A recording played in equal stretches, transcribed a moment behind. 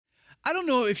I don't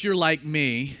know if you're like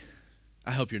me.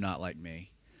 I hope you're not like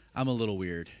me. I'm a little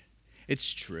weird.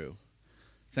 It's true.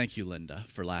 Thank you, Linda,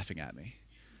 for laughing at me.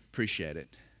 Appreciate it.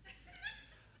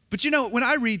 But you know, when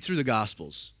I read through the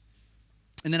Gospels,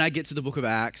 and then I get to the book of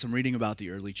Acts, I'm reading about the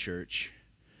early church.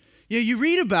 You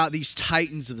read about these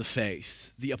titans of the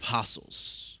faith, the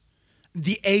apostles,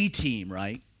 the A-team,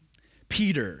 right?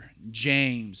 Peter,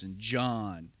 James, and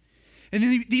John. And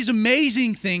then these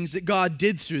amazing things that God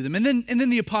did through them. And then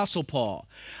the Apostle Paul.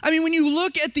 I mean, when you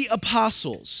look at the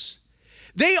apostles,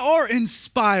 they are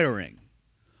inspiring.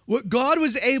 What God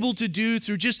was able to do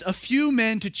through just a few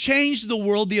men to change the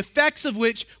world, the effects of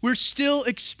which we're still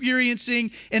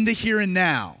experiencing in the here and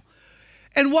now.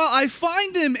 And while I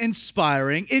find them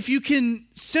inspiring, if you can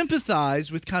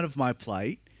sympathize with kind of my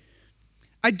plight,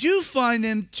 I do find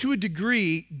them to a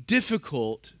degree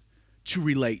difficult to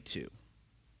relate to.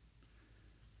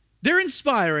 They're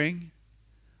inspiring,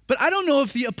 but I don't know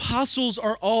if the apostles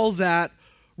are all that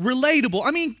relatable.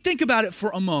 I mean, think about it for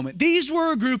a moment. These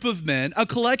were a group of men, a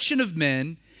collection of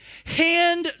men,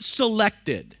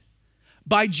 hand-selected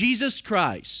by Jesus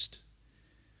Christ.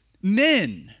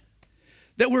 Men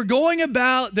that were going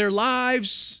about their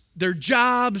lives, their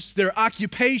jobs, their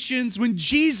occupations, when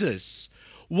Jesus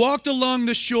walked along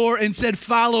the shore and said,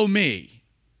 "Follow me."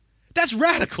 That's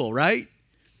radical, right?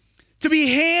 To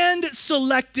be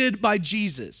hand-selected by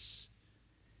Jesus.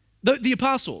 The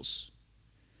apostles,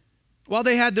 while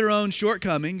they had their own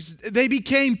shortcomings, they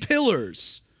became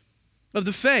pillars of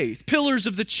the faith, pillars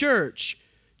of the church,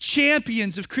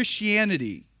 champions of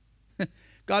Christianity.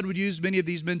 God would use many of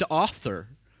these men to author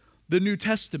the New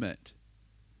Testament.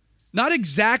 Not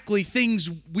exactly things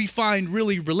we find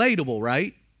really relatable,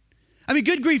 right? I mean,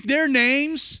 good grief, their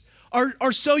names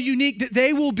are so unique that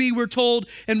they will be, we're told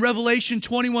in Revelation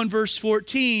 21 verse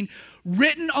 14,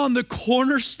 written on the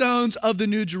cornerstones of the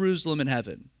New Jerusalem in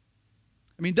heaven.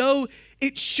 I mean, though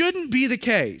it shouldn't be the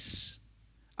case,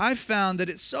 I've found that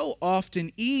it's so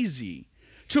often easy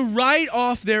to write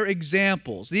off their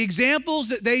examples, the examples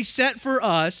that they set for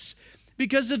us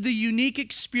because of the unique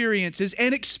experiences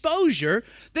and exposure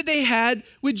that they had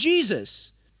with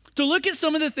Jesus. To look at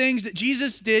some of the things that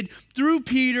Jesus did through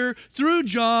Peter, through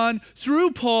John,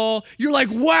 through Paul, you're like,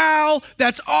 wow,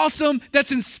 that's awesome,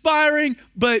 that's inspiring,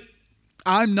 but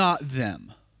I'm not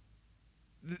them.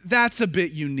 That's a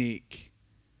bit unique.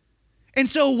 And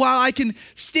so while I can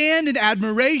stand in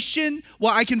admiration,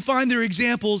 while I can find their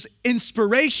examples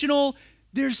inspirational,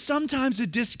 there's sometimes a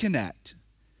disconnect.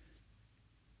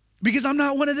 Because I'm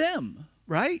not one of them,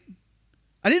 right?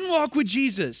 I didn't walk with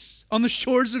Jesus on the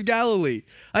shores of Galilee.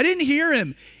 I didn't hear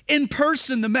him in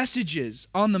person, the messages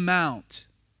on the mount.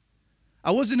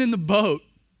 I wasn't in the boat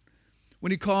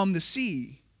when he calmed the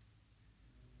sea.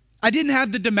 I didn't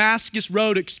have the Damascus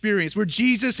Road experience where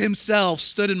Jesus himself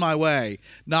stood in my way,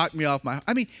 knocked me off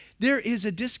I mean, there is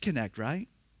a disconnect, right?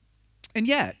 And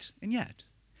yet,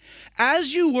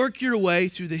 as you work your way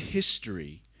through the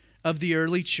history of the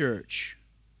early church,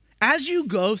 as you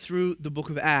go through the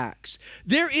book of Acts,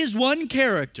 there is one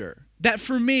character that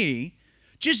for me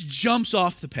just jumps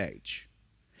off the page.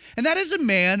 And that is a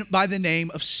man by the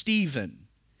name of Stephen.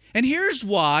 And here's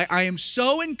why I am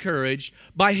so encouraged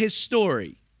by his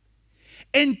story.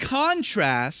 In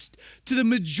contrast to the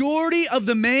majority of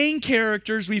the main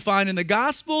characters we find in the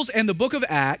Gospels and the book of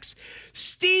Acts,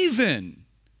 Stephen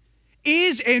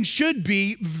is and should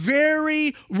be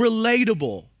very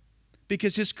relatable,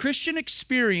 because his Christian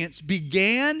experience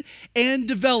began and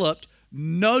developed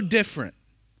no different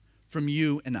from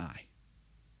you and I.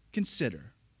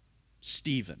 Consider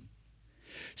Stephen.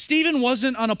 Stephen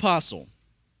wasn't an apostle.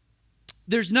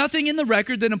 There's nothing in the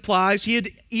record that implies he had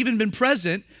even been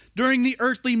present during the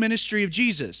earthly ministry of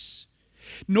Jesus,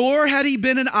 nor had he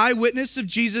been an eyewitness of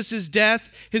Jesus'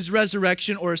 death, his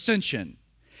resurrection, or ascension.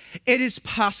 It is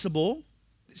possible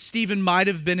Stephen might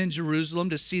have been in Jerusalem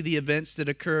to see the events that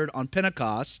occurred on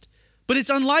Pentecost, but it's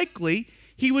unlikely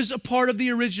he was a part of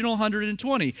the original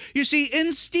 120. You see,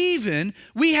 in Stephen,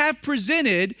 we have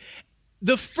presented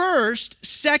the first,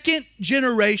 second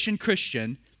generation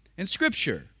Christian in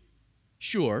Scripture.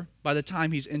 Sure, by the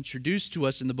time he's introduced to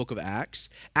us in the book of Acts,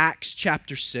 Acts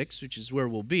chapter 6, which is where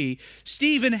we'll be,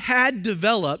 Stephen had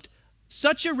developed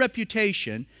such a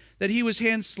reputation that he was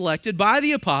hand-selected by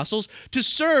the apostles to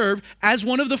serve as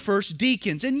one of the first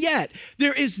deacons. And yet,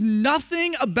 there is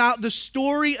nothing about the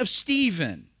story of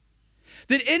Stephen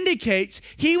that indicates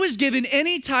he was given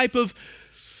any type of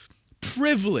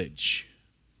privilege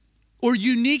or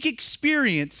unique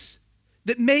experience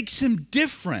that makes him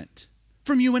different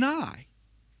from you and I.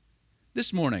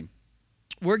 This morning,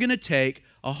 we're going to take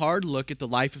a hard look at the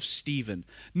life of Stephen,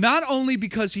 not only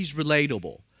because he's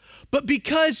relatable, but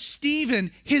because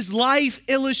Stephen, his life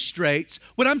illustrates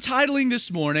what I'm titling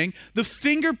this morning, the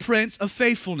fingerprints of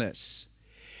faithfulness.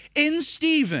 In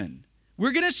Stephen,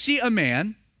 we're going to see a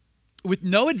man with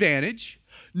no advantage,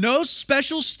 no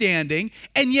special standing,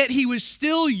 and yet he was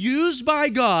still used by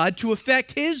God to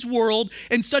affect his world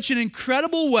in such an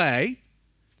incredible way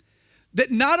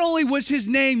that not only was his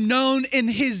name known in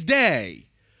his day,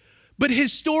 but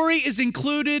his story is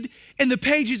included in the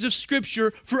pages of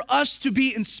Scripture for us to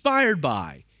be inspired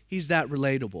by. He's that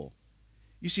relatable.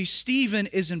 You see, Stephen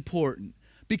is important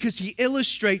because he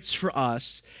illustrates for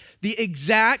us the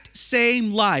exact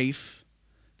same life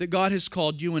that God has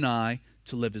called you and I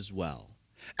to live as well.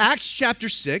 Acts chapter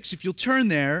 6, if you'll turn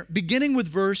there, beginning with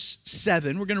verse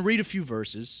 7, we're going to read a few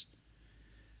verses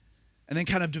and then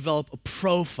kind of develop a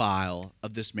profile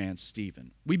of this man,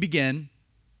 Stephen. We begin.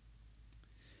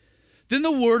 Then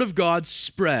the word of God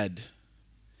spread,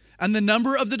 and the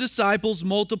number of the disciples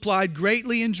multiplied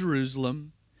greatly in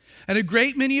Jerusalem, and a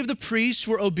great many of the priests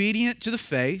were obedient to the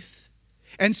faith.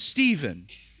 And Stephen,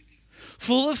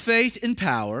 full of faith and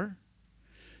power,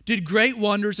 did great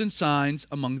wonders and signs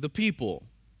among the people.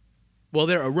 Well,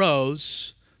 there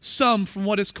arose some from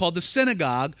what is called the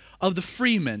synagogue of the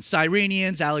freemen,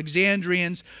 Cyrenians,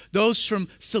 Alexandrians, those from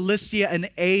Cilicia and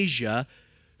Asia,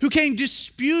 who came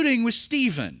disputing with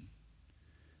Stephen.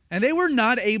 And they were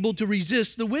not able to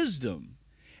resist the wisdom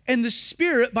and the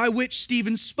spirit by which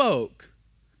Stephen spoke.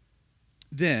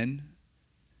 Then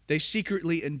they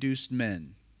secretly induced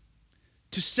men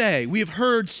to say, "We have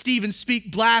heard Stephen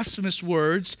speak blasphemous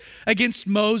words against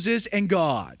Moses and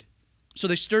God." So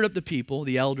they stirred up the people,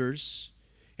 the elders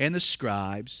and the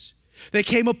scribes. They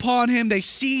came upon him, they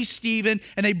seized Stephen,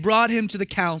 and they brought him to the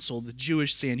council, the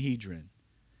Jewish Sanhedrin.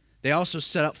 They also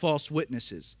set up false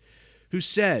witnesses who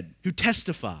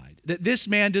testified that this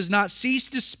man does not cease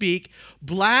to speak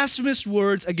blasphemous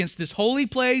words against this holy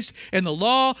place and the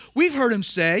law. We've heard him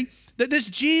say that this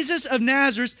Jesus of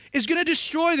Nazareth is going to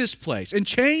destroy this place and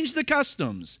change the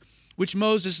customs which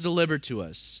Moses delivered to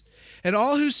us. And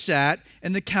all who sat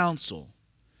in the council,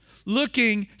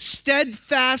 looking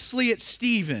steadfastly at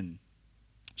Stephen,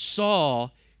 saw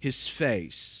his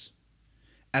face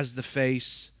as the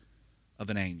face of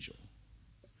an angel.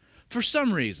 For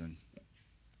some reason,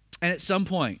 and at some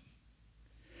point,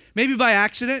 maybe by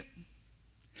accident,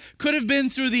 could have been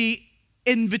through the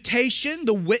invitation,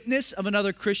 the witness of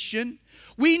another Christian,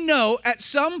 we know at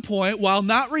some point, while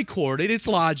not recorded, it's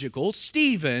logical,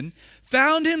 Stephen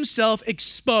found himself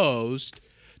exposed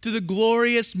to the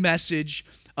glorious message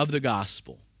of the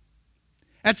gospel.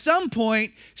 At some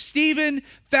point, Stephen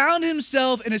found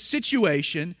himself in a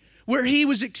situation where he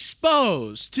was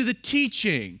exposed to the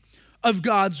teaching of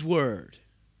God's word.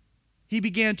 He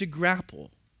began to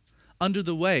grapple under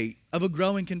the weight of a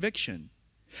growing conviction.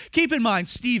 Keep in mind,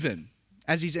 Stephen,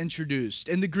 as he's introduced,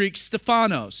 in the Greek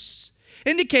Stephanos,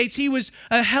 indicates he was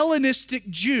a Hellenistic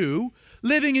Jew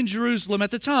living in Jerusalem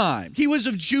at the time. He was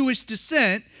of Jewish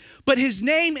descent, but his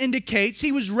name indicates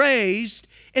he was raised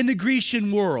in the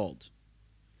Grecian world.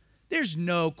 There's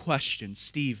no question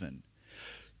Stephen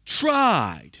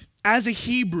tried as a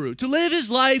Hebrew to live his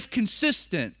life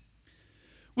consistent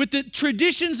with the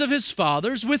traditions of his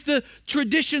fathers, with the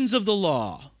traditions of the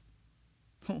law.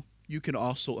 You can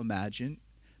also imagine,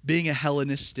 being a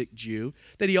Hellenistic Jew,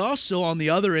 that he also, on the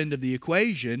other end of the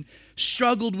equation,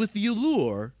 struggled with the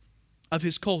allure of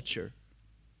his culture.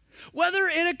 Whether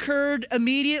it occurred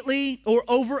immediately or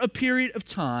over a period of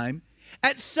time,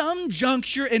 at some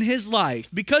juncture in his life,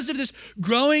 because of this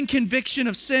growing conviction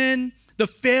of sin, the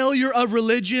failure of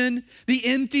religion, the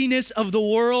emptiness of the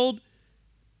world,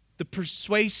 the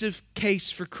persuasive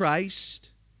case for Christ,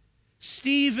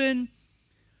 Stephen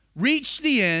reached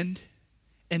the end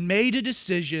and made a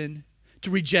decision to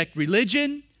reject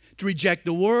religion, to reject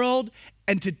the world,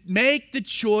 and to make the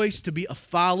choice to be a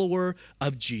follower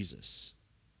of Jesus.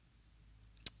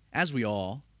 As we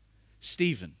all,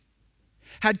 Stephen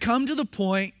had come to the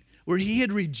point where he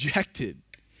had rejected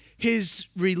his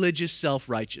religious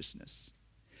self-righteousness.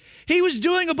 He was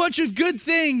doing a bunch of good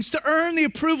things to earn the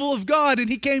approval of God, and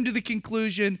he came to the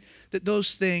conclusion that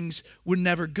those things were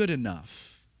never good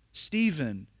enough.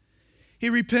 Stephen, he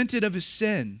repented of his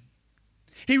sin.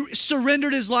 He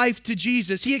surrendered his life to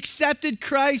Jesus. He accepted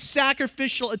Christ's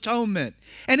sacrificial atonement.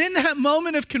 And in that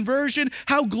moment of conversion,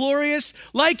 how glorious,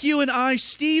 like you and I,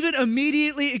 Stephen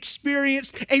immediately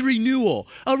experienced a renewal,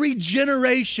 a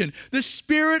regeneration. The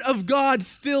Spirit of God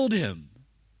filled him,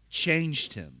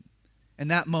 changed him. In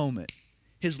that moment,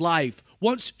 his life,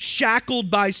 once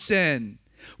shackled by sin,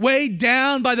 weighed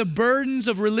down by the burdens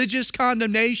of religious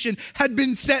condemnation, had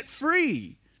been set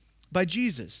free by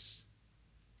Jesus.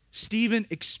 Stephen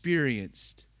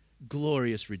experienced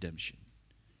glorious redemption.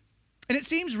 And it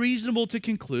seems reasonable to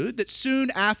conclude that soon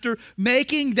after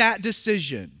making that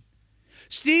decision,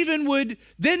 Stephen would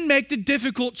then make the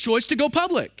difficult choice to go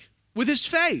public with his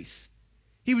faith.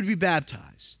 He would be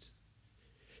baptized.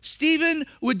 Stephen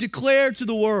would declare to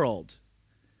the world,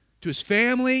 to his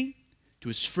family, to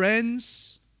his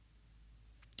friends,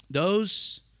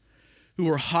 those who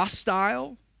were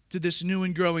hostile to this new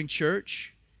and growing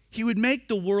church, he would make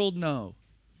the world know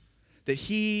that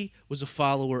he was a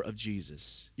follower of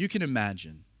Jesus. You can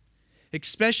imagine,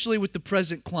 especially with the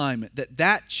present climate,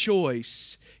 that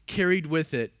choice carried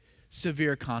with it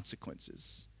severe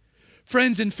consequences.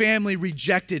 Friends and family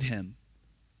rejected him.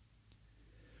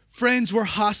 Friends were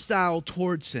hostile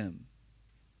towards him.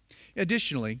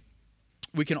 Additionally,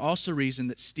 we can also reason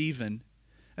that Stephen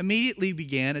immediately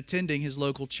began attending his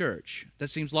local church. That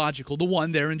seems logical, the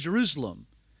one there in Jerusalem.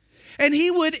 And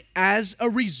he would, as a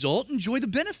result, enjoy the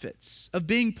benefits of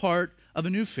being part of a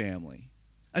new family,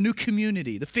 a new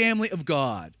community, the family of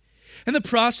God. In the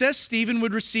process, Stephen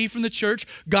would receive from the church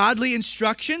godly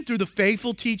instruction through the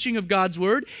faithful teaching of God's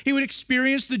word. He would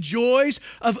experience the joys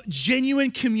of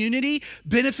genuine community,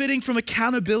 benefiting from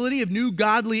accountability of new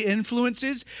godly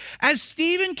influences. As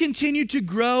Stephen continued to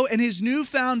grow in his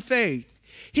newfound faith,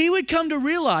 he would come to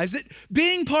realize that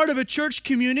being part of a church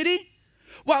community,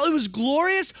 while it was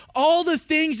glorious, all the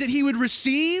things that he would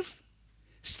receive,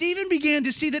 Stephen began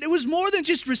to see that it was more than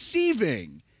just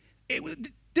receiving.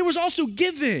 There was also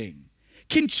giving,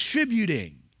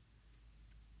 contributing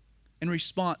in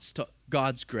response to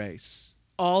God's grace,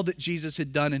 all that Jesus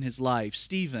had done in his life.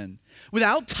 Stephen,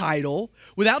 without title,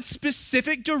 without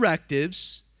specific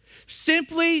directives,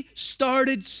 simply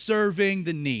started serving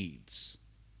the needs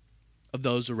of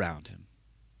those around him.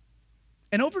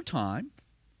 And over time,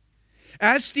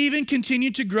 as Stephen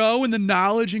continued to grow in the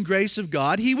knowledge and grace of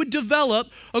God, he would develop,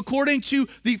 according to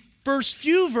the first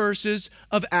few verses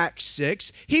of Acts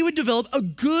 6, he would develop a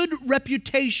good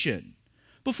reputation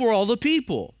before all the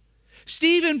people.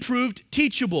 Stephen proved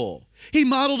teachable. He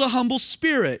modeled a humble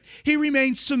spirit. He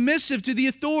remained submissive to the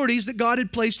authorities that God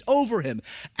had placed over him.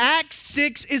 Acts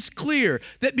 6 is clear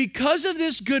that because of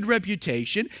this good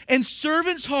reputation and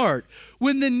servant's heart,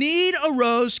 when the need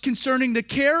arose concerning the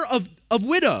care of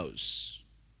widows,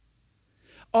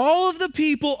 all of the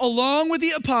people, along with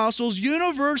the apostles,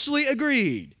 universally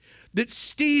agreed that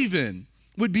Stephen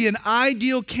would be an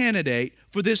ideal candidate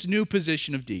for this new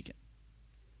position of deacon.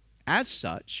 As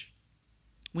such,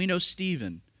 we know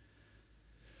Stephen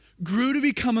grew to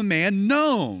become a man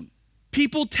known.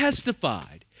 People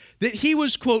testified that he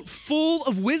was, quote, full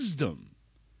of wisdom,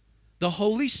 the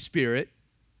Holy Spirit,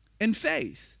 and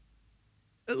faith.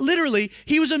 Literally,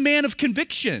 he was a man of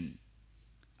conviction,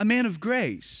 a man of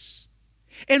grace,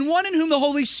 and one in whom the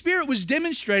Holy Spirit was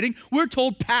demonstrating, we're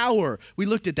told, power. We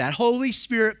looked at that, Holy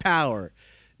Spirit power,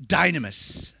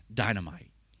 dynamis,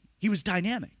 dynamite. He was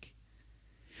dynamic.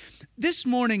 This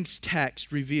morning's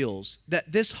text reveals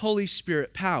that this Holy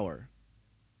Spirit power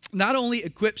not only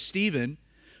equipped Stephen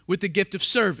with the gift of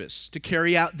service to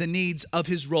carry out the needs of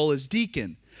his role as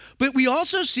deacon, but we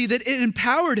also see that it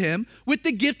empowered him with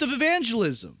the gift of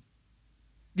evangelism,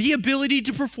 the ability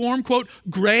to perform, quote,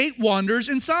 great wonders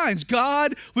and signs.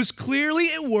 God was clearly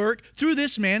at work through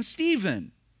this man,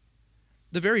 Stephen.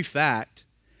 The very fact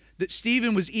that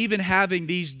Stephen was even having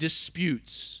these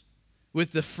disputes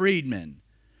with the freedmen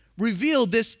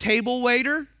revealed this table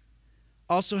waiter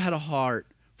also had a heart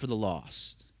for the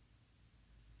lost.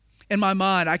 In my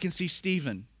mind, I can see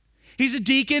Stephen. He's a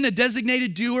deacon, a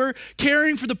designated doer,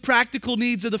 caring for the practical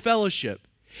needs of the fellowship.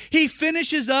 He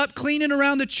finishes up cleaning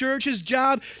around the church, his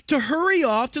job, to hurry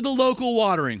off to the local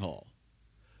watering hole,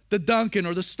 the Dunkin'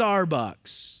 or the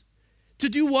Starbucks. To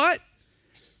do what?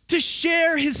 To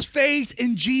share his faith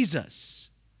in Jesus.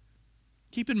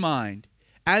 Keep in mind,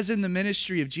 as in the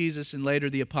ministry of Jesus and later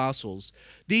the apostles,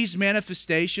 these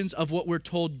manifestations of what we're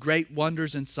told great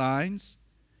wonders and signs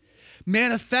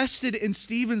manifested in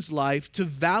Stephen's life to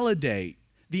validate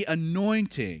the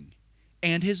anointing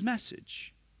and his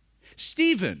message.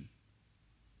 Stephen,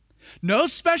 no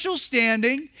special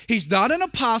standing. He's not an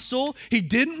apostle. He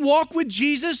didn't walk with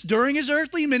Jesus during his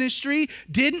earthly ministry,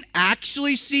 didn't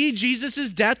actually see Jesus'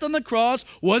 death on the cross,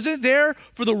 wasn't there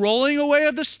for the rolling away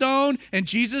of the stone and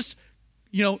Jesus,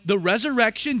 the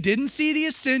resurrection, didn't see the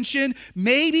ascension,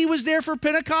 maybe was there for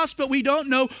Pentecost, but we don't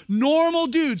know. Normal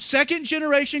dude, second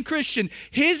generation Christian.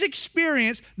 His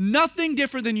experience, nothing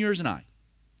different than yours and I.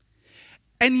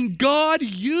 And God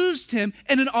used him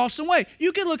in an awesome way.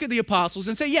 You can look at the apostles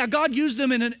and say, yeah, God used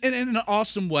them in an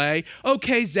awesome way.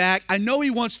 Okay, Zach, I know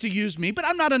he wants to use me, but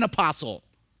I'm not an apostle.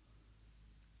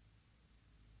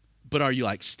 But are you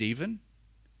like Stephen?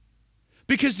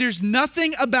 Because there's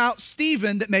nothing about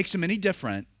Stephen that makes him any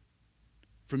different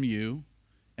from you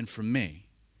and from me.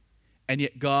 And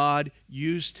yet God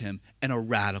used him in a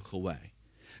radical way.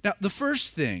 Now, the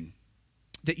first thing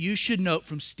that you should note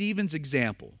from Stephen's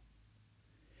example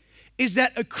is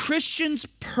that a Christian's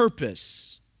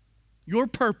purpose, your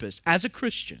purpose as a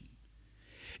Christian,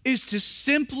 is to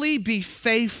simply be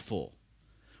faithful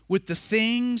with the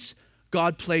things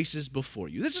God places before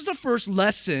you. This is the first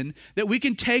lesson that we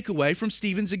can take away from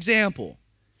Stephen's example.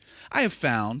 I have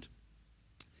found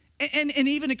and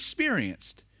even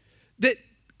experienced that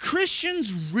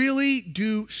Christians really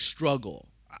do struggle.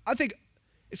 I think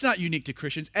it's not unique to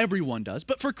Christians, everyone does,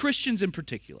 but for Christians in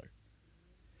particular,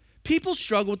 people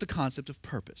struggle with the concept of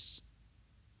purpose.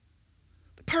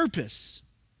 The purpose.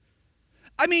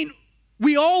 I mean,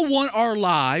 we all want our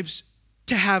lives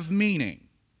to have meaning.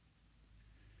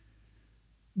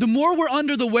 The more we're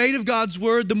under the weight of God's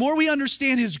word, the more we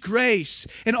understand his grace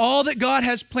and all that God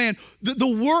has planned, the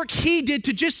work he did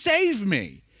to just save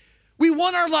me. We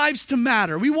want our lives to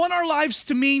matter. We want our lives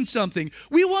to mean something.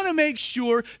 We want to make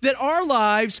sure that our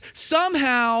lives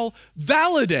somehow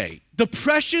validate the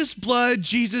precious blood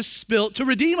Jesus spilt to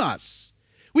redeem us.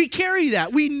 We carry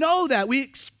that. We know that. We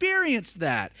experience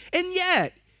that. And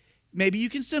yet, maybe you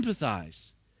can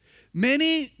sympathize.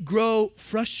 Many grow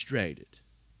frustrated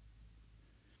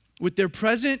with their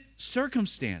present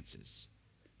circumstances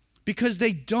because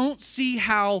they don't see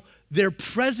how their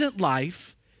present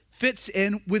life fits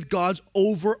in with God's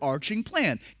overarching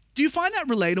plan. Do you find that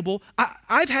relatable?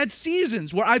 I've had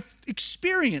seasons where I've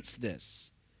experienced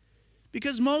this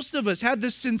because most of us have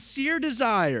this sincere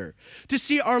desire to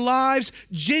see our lives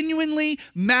genuinely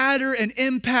matter and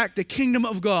impact the kingdom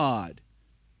of God.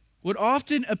 What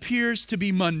often appears to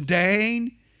be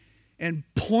mundane and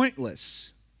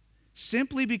pointless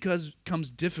simply because it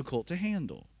becomes difficult to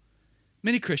handle.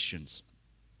 Many Christians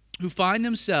who find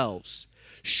themselves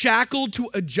shackled to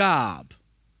a job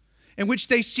in which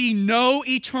they see no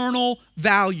eternal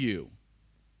value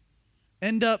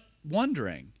end up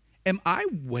wondering, am I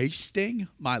wasting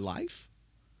my life?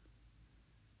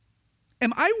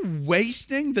 Am I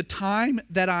wasting the time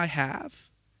that I have?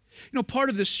 You know, part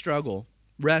of this struggle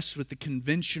rests with the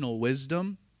conventional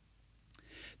wisdom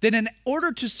that in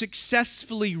order to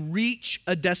successfully reach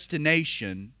a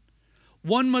destination,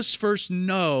 one must first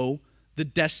know the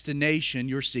destination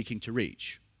you're seeking to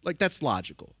reach. Like, that's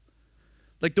logical.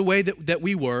 Like the way that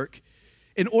we work,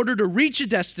 in order to reach a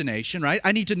destination, right,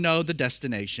 I need to know the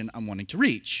destination I'm wanting to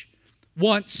reach.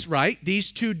 Once, right,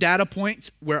 these two data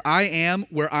points, where I am,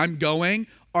 where I'm going,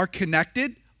 are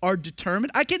connected, are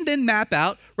determined, I can then map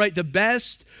out, right, the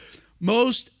best,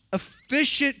 most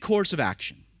efficient course of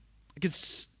action. I can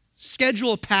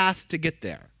schedule a path to get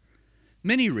there.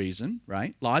 Many reason,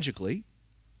 right, logically,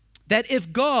 that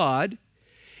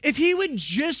if he would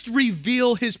just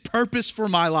reveal his purpose for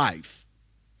my life,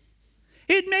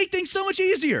 it'd make things so much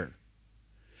easier.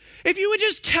 If you would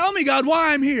just tell me, God,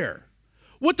 why I'm here,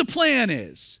 what the plan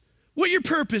is, what your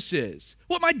purpose is,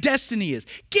 what my destiny is,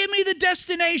 give me the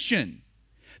destination,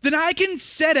 then I can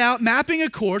set out mapping a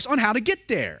course on how to get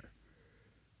there.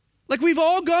 Like we've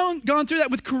all gone through that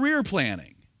with career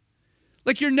planning.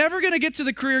 Like you're never going to get to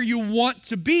the career you want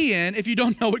to be in if you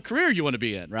don't know what career you want to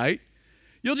be in, right?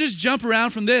 You'll just jump around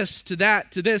from this to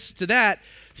that, to this, to that,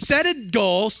 set a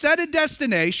goal, set a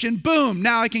destination, boom,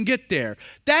 now I can get there.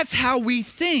 That's how we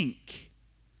think.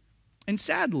 And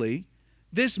sadly,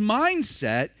 this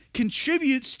mindset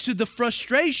contributes to the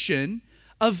frustration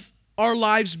of our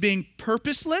lives being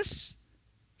purposeless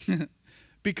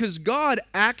because God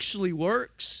actually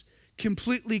works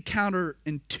completely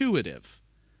counterintuitive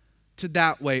to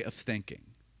that way of thinking.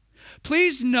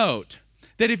 Please note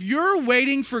that if you're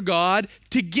waiting for God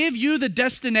to give you the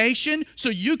destination so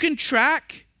you can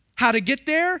track how to get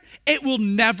there, it will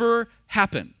never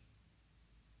happen.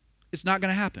 It's not going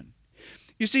to happen.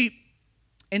 You see,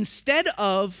 instead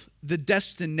of the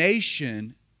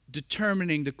destination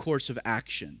determining the course of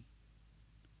action,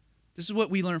 this is what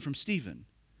we learn from Stephen.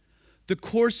 The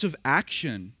course of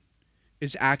action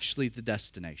is actually the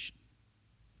destination.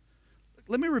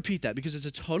 Let me repeat that because it's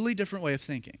a totally different way of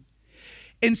thinking.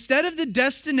 Instead of the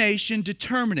destination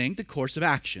determining the course of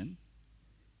action,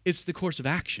 it's the course of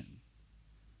action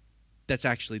that's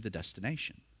actually the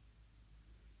destination.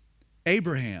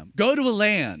 Abraham, go to a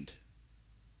land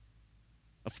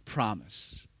of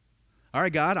promise. All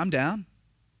right, God, I'm down.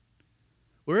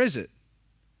 Where is it?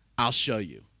 I'll show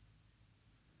you.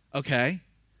 Okay,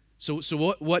 so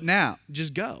what now?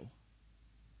 Just go.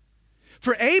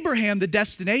 For Abraham, the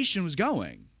destination was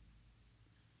going.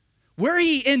 Where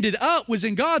he ended up was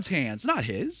in God's hands, not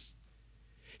his.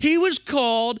 He was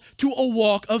called to a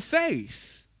walk of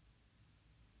faith.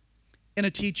 In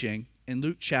a teaching in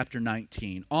Luke chapter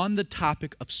 19 on the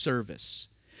topic of service,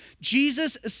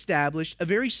 Jesus established a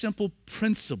very simple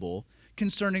principle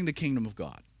concerning the kingdom of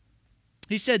God.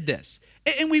 He said this,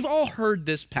 and we've all heard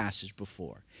this passage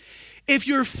before. If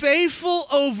you're faithful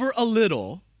over a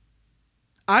little,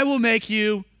 I will make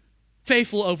you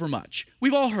faithful over much.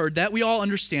 We've all heard that. We all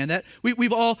understand that.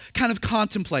 We've all kind of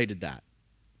contemplated that.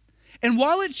 And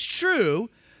while it's true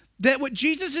that what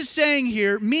Jesus is saying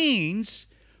here means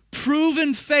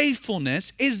proven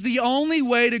faithfulness is the only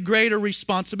way to greater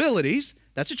responsibilities,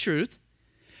 that's a truth.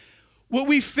 What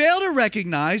we fail to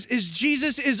recognize is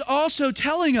Jesus is also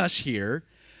telling us here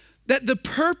that the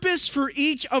purpose for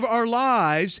each of our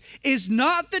lives is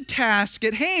not the task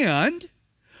at hand,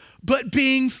 but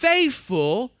being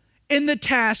faithful in the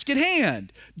task at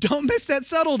hand. Don't miss that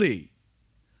subtlety.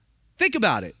 Think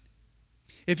about it.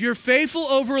 If you're faithful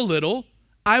over a little,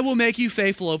 I will make you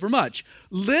faithful over much.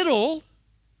 Little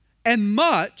and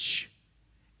much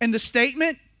in the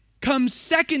statement comes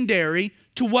secondary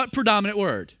to what predominant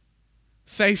word?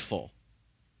 Faithful.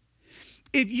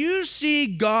 If you see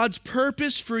God's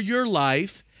purpose for your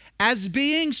life as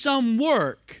being some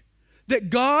work that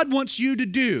God wants you to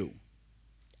do,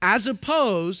 as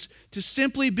opposed to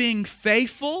simply being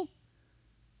faithful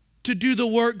to do the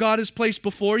work God has placed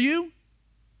before you,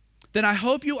 then I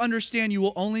hope you understand you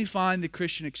will only find the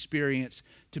Christian experience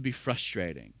to be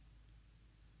frustrating.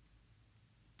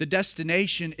 The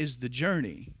destination is the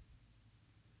journey.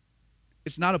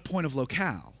 It's not a point of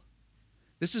locale.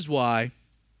 This is why,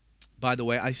 by the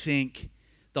way, I think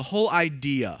the whole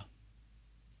idea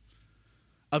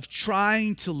of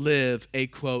trying to live a,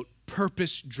 quote,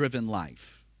 purpose-driven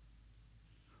life,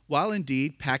 while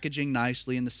indeed packaging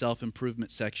nicely in the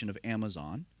self-improvement section of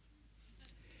Amazon,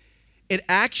 it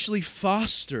actually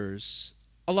fosters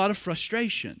a lot of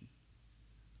frustration,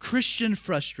 Christian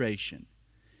frustration,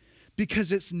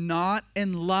 because it's not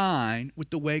in line with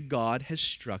the way God has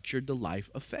structured the life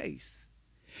of faith.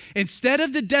 Instead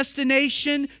of the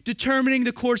destination determining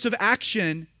the course of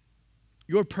action,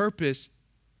 your purpose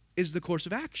is the course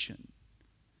of action.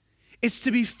 It's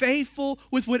to be faithful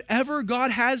with whatever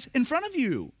God has in front of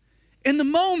you in the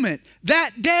moment,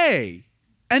 that day,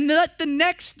 and let the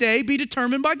next day be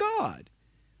determined by God.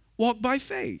 Walk by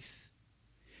faith.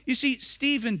 You see,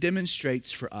 Stephen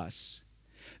demonstrates for us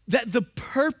that the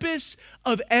purpose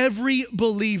of every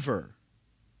believer,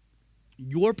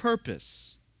 your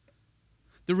purpose,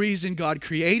 the reason God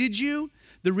created you,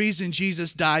 the reason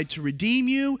Jesus died to redeem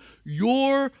you,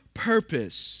 your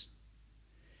purpose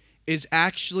is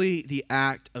actually the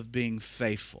act of being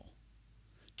faithful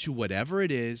to whatever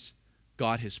it is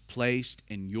God has placed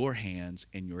in your hands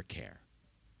and your care.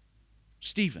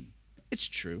 Stephen, it's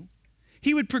true.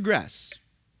 He would progress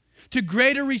to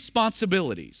greater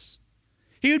responsibilities.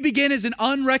 He would begin as an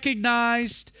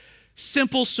unrecognized,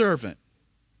 simple servant.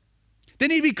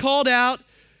 Then he'd be called out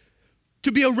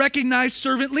to be a recognized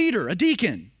servant leader, a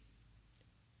deacon.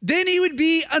 Then he would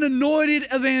be an anointed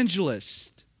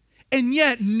evangelist. And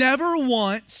yet, never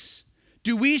once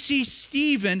do we see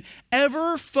Stephen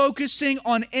ever focusing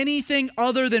on anything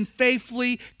other than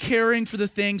faithfully caring for the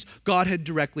things God had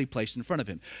directly placed in front of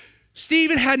him.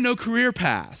 Stephen had no career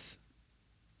path.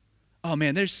 Oh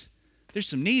man, there's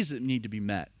some needs that need to be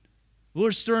met. The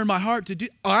Lord's stirring my heart to do,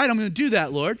 all right, I'm going to do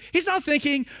that, Lord. He's not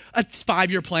thinking a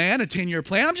 5-year plan, a 10-year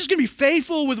plan. I'm just going to be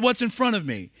faithful with what's in front of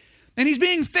me. And he's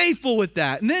being faithful with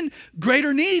that. And then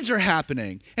greater needs are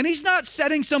happening. And he's not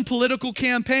setting some political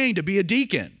campaign to be a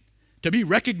deacon, to be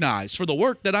recognized for the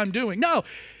work that I'm doing. No,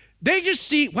 they just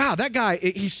see, wow, that guy,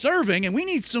 he's serving and we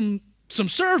need some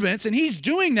servants and he's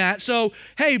doing that. So,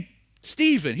 hey,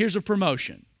 Stephen, here's a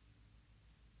promotion.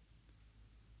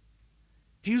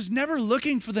 He was never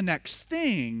looking for the next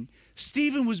thing.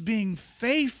 Stephen was being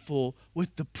faithful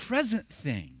with the present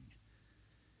thing.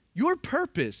 Your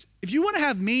purpose, if you want to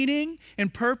have meaning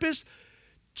and purpose,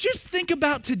 just think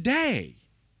about today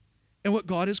and what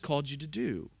God has called you to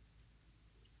do.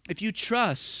 If you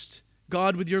trust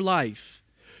God with your life,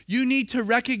 you need to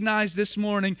recognize this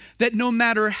morning that no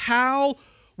matter how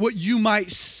what you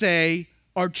might say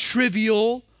are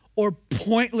trivial or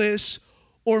pointless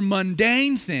or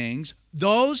mundane things,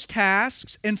 those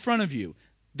tasks in front of you,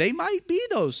 they might be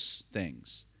those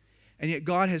things. And yet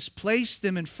God has placed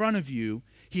them in front of you.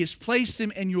 He has placed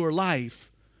them in your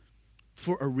life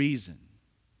for a reason.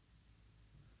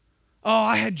 Oh,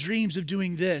 I had dreams of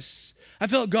doing this. I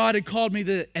felt God had called me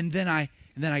to, and then I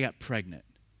got pregnant.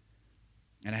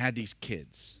 And I had these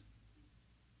kids.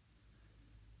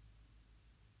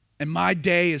 And my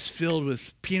day is filled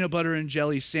with peanut butter and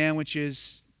jelly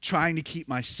sandwiches, trying to keep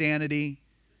my sanity,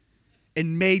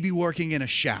 and maybe working in a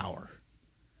shower.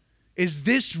 Is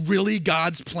this really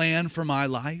God's plan for my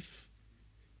life?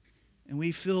 And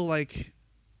we feel like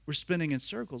we're spinning in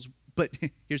circles. But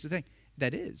here's the thing,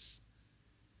 that is.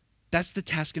 That's the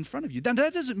task in front of you. That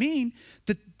doesn't mean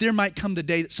that there might come the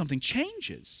day that something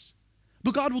changes.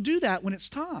 But God will do that when it's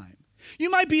time. You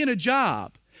might be in a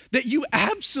job that you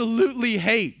absolutely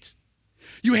hate.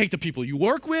 You hate the people you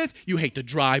work with. You hate the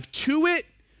drive to it.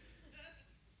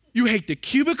 You hate the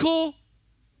cubicle.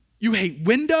 You hate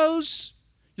Windows.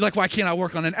 You're like, why can't I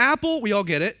work on an Apple? We all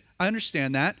get it. I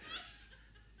understand that.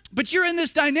 But you're in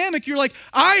this dynamic. You're like,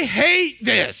 I hate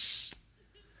this.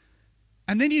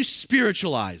 And then you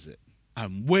spiritualize it.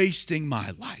 I'm wasting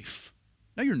my life.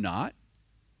 No, you're not.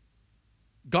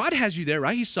 God has you there,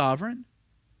 right? He's sovereign.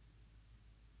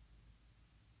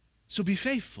 So be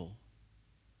faithful.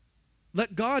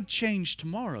 Let God change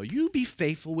tomorrow. You be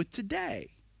faithful with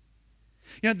today.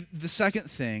 You know, the second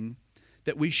thing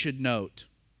that we should note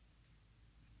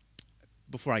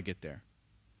before I get there,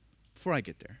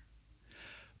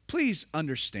 please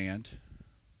understand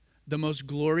the most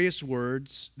glorious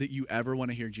words that you ever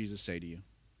want to hear Jesus say to you.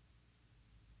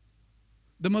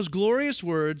 The most glorious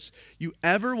words you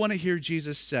ever want to hear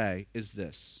Jesus say is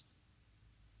this,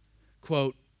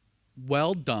 quote,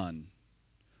 well done,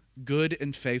 good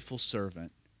and faithful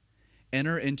servant.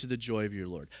 Enter into the joy of your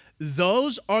Lord.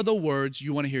 Those are the words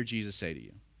you want to hear Jesus say to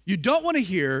you. You don't want to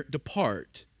hear,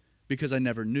 depart, because I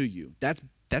never knew you. That's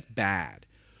bad.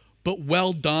 But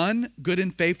well done, good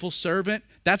and faithful servant,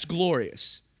 that's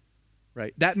glorious,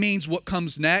 right? That means what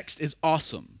comes next is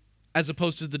awesome, as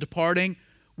opposed to the departing,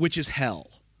 which is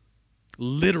hell.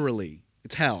 Literally,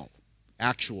 it's hell.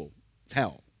 Actual, it's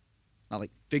hell. Not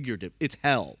like figurative, it's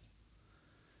hell.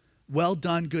 Well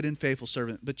done, good and faithful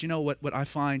servant. But you know what I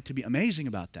find to be amazing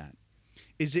about that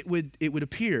is it would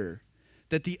appear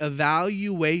that the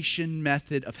evaluation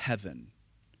method of heaven,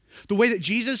 the way that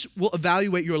Jesus will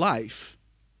evaluate your life,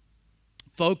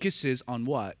 focuses on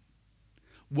what?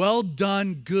 Well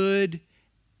done, good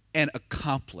and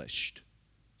accomplished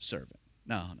servant.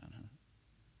 No.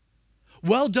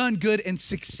 Well done, good and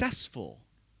successful.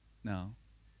 No.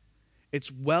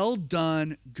 It's well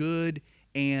done, good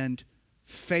and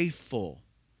faithful.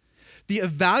 The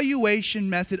evaluation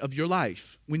method of your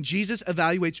life, when Jesus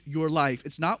evaluates your life,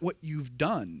 it's not what you've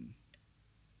done.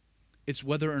 It's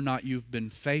whether or not you've been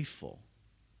faithful.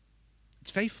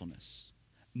 It's faithfulness,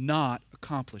 not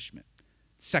accomplishment.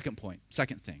 Second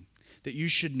thing that you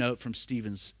should note from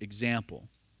Stephen's example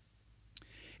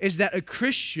is that a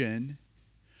Christian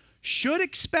should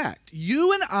expect,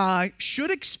 you and I should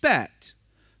expect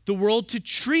the world to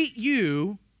treat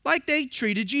you like they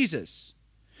treated Jesus.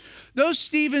 Though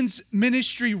Stephen's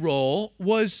ministry role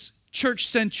was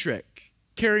church-centric,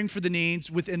 caring for the needs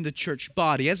within the church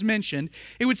body, as mentioned,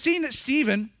 it would seem that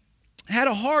Stephen had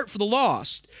a heart for the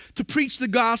lost, to preach the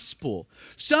gospel.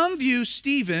 Some view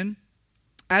Stephen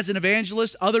as an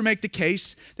evangelist, others make the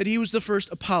case that he was the first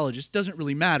apologist. Doesn't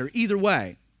really matter. Either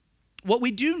way, what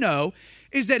we do know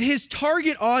is that his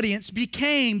target audience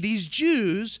became these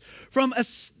Jews from a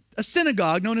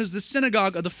synagogue known as the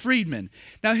Synagogue of the Freedmen.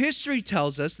 Now, history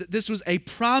tells us that this was a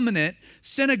prominent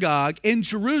synagogue in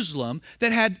Jerusalem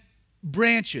that had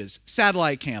branches,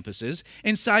 satellite campuses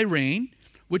in Cyrene,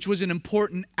 which was an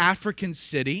important African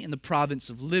city in the province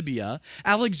of Libya,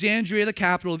 Alexandria, the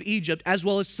capital of Egypt, as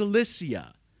well as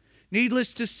Cilicia.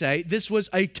 Needless to say, this was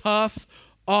a tough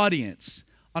audience.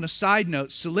 On a side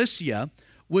note, Cilicia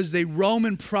was the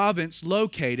Roman province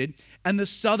located in the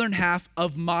southern half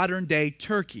of modern-day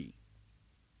Turkey.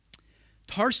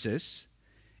 Tarsus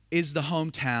is the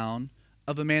hometown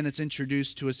of a man that's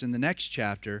introduced to us in the next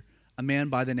chapter, a man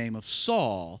by the name of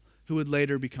Saul, who would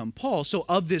later become Paul. So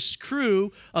of this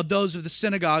crew, of those of the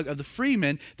Synagogue of the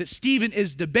Freedmen that Stephen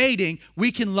is debating,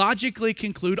 we can logically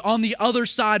conclude on the other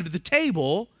side of the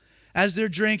table, as they're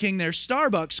drinking their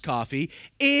Starbucks coffee,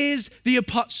 is the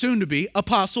soon-to-be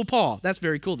Apostle Paul. That's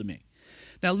very cool to me.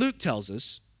 Now, Luke tells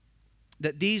us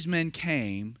that these men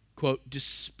came, quote,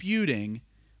 disputing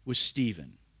with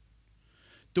Stephen.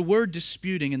 The word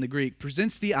disputing in the Greek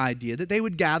presents the idea that they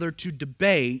would gather to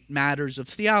debate matters of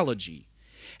theology.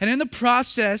 And in the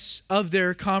process of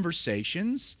their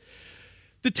conversations,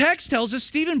 the text tells us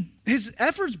Stephen, his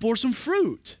efforts bore some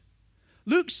fruit.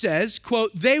 Luke says,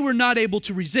 quote, they were not able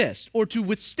to resist or to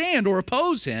withstand or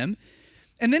oppose him.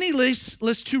 And then he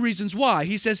lists two reasons why.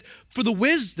 He says, for the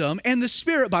wisdom and the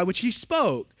spirit by which he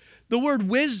spoke. The word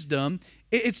wisdom,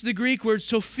 it's the Greek word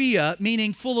Sophia,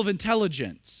 meaning full of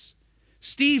intelligence.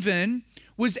 Stephen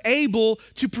was able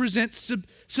to present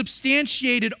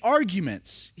substantiated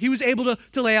arguments. He was able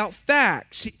to lay out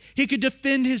facts. He could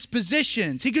defend his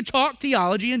positions. He could talk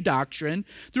theology and doctrine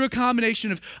through a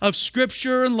combination of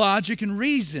scripture and logic and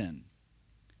reason.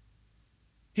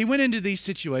 He went into these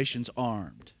situations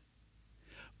armed.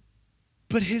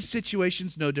 But his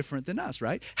situation's no different than us,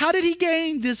 right? How did he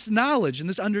gain this knowledge and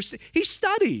this understanding? He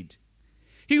studied.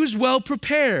 He was well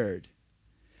prepared.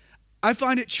 I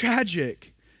find it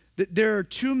tragic that there are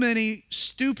too many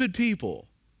stupid people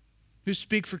who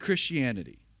speak for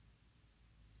Christianity.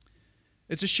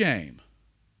 It's a shame.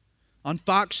 On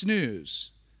Fox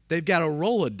News, they've got a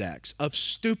Rolodex of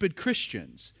stupid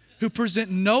Christians who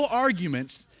present no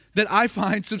arguments that I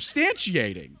find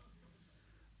substantiating.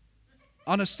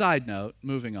 On a side note,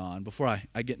 moving on, before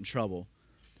I get in trouble,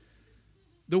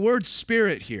 the word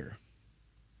spirit here,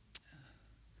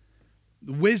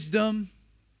 wisdom,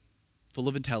 full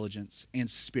of intelligence, and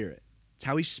spirit. It's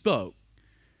how he spoke.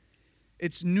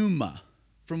 It's pneuma,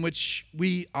 from which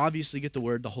we obviously get the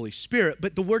word the Holy Spirit,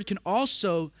 but the word can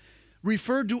also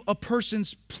refer to a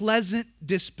person's pleasant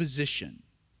disposition.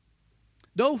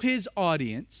 Though his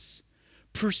audience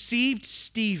perceived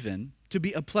Stephen to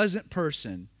be a pleasant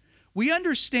person, we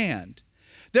understand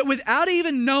that without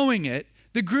even knowing it,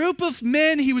 the group of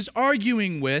men he was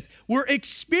arguing with were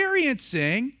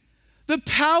experiencing the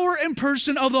power and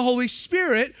person of the Holy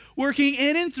Spirit working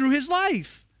in and through his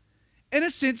life. In a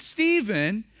sense,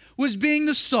 Stephen was being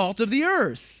the salt of the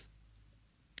earth.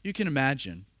 You can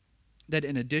imagine that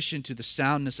in addition to the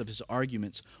soundness of his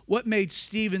arguments, what made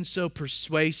Stephen so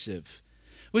persuasive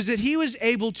was that he was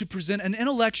able to present an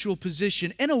intellectual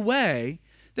position in a way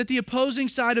that the opposing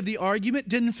side of the argument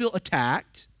didn't feel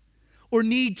attacked or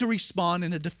need to respond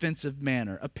in a defensive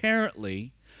manner.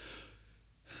 Apparently,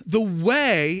 the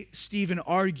way Stephen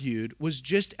argued was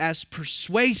just as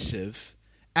persuasive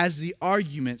as the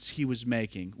arguments he was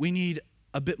making. We need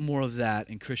a bit more of that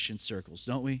in Christian circles,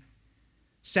 don't we?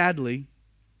 Sadly,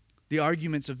 the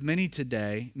arguments of many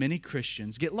today, many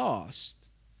Christians, get lost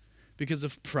because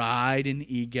of pride and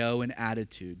ego and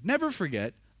attitude. Never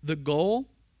forget, the goal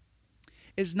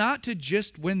is not to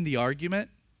just win the argument.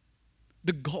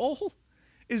 The goal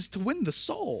is to win the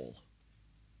soul.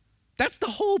 That's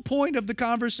the whole point of the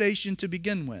conversation to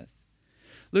begin with.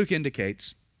 Luke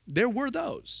indicates there were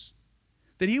those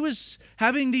that he was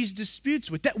having these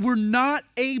disputes with that were not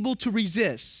able to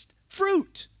resist.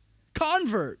 Fruit,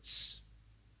 converts.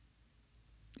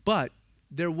 But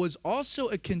there was also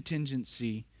a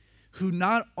contingency who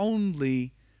not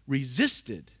only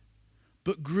resisted,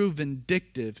 but grew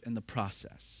vindictive in the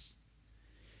process.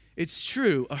 It's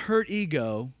true, a hurt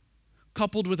ego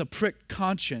coupled with a pricked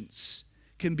conscience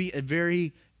can be a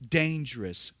very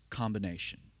dangerous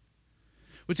combination.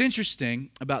 What's interesting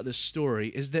about this story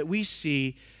is that we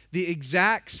see the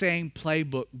exact same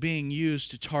playbook being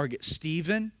used to target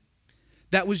Stephen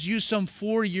that was used some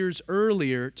 4 years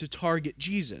earlier to target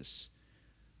Jesus.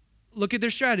 Look at their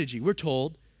strategy. We're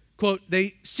told, quote,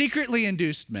 they secretly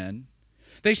induced men,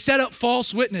 they set up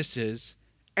false witnesses,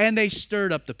 and they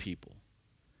stirred up the people.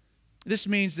 This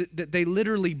means that they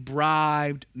literally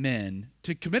bribed men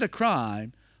to commit a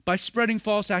crime by spreading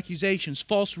false accusations,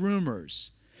 false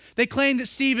rumors. They claimed that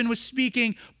Stephen was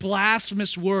speaking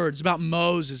blasphemous words about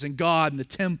Moses and God and the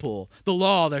temple, the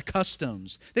law, their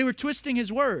customs. They were twisting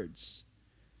his words.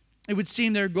 It would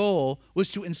seem their goal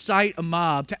was to incite a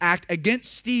mob to act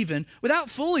against Stephen without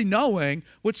fully knowing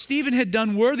what Stephen had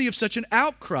done worthy of such an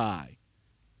outcry.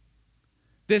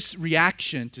 This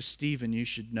reaction to Stephen, you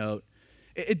should note,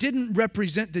 it didn't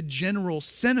represent the general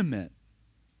sentiment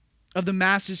of the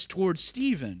masses towards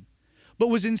Stephen, but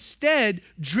was instead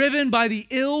driven by the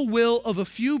ill will of a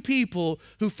few people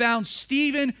who found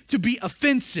Stephen to be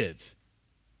offensive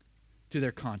to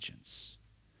their conscience.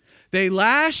 They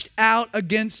lashed out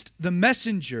against the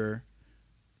messenger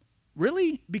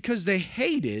really because they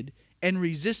hated and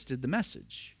resisted the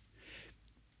message.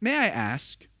 May I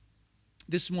ask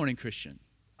this morning, Christian,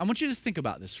 I want you to think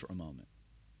about this for a moment.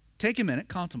 Take a minute,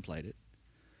 contemplate it.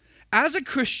 As a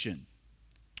Christian,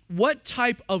 what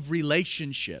type of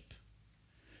relationship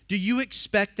do you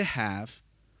expect to have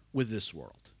with this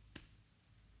world?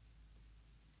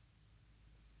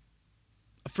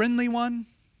 A friendly one?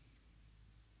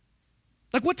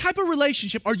 Like, what type of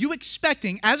relationship are you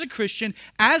expecting as a Christian,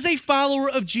 as a follower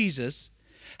of Jesus?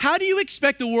 How do you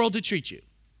expect the world to treat you?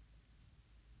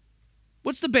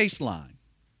 What's the baseline?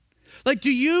 Like,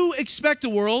 do you expect the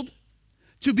world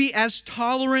to be as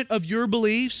tolerant of your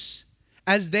beliefs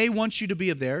as they want you to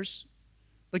be of theirs?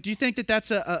 Like, do you think that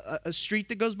that's a street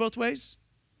that goes both ways?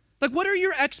 Like, what are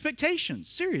your expectations?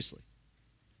 Seriously.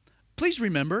 Please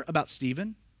remember about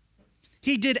Stephen.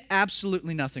 He did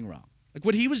absolutely nothing wrong. Like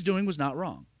what he was doing was not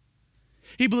wrong.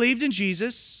 He believed in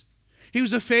Jesus. He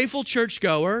was a faithful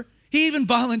churchgoer. He even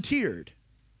volunteered.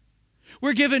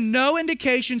 We're given no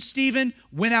indication Stephen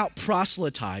went out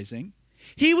proselytizing.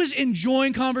 He was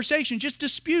enjoying conversation, just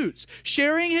disputes,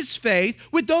 sharing his faith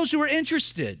with those who were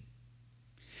interested.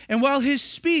 And while his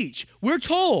speech, we're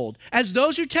told, as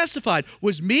those who testified,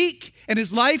 was meek and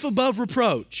his life above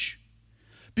reproach,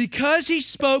 because he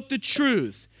spoke the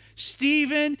truth,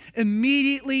 Stephen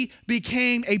immediately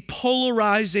became a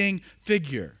polarizing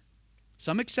figure.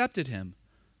 Some accepted him,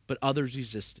 but others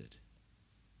resisted.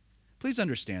 Please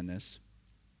understand this.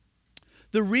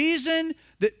 The reason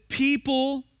that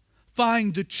people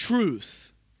find the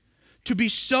truth to be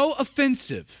so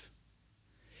offensive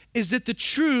is that the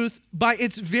truth, by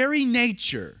its very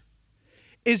nature,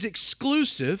 is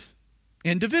exclusive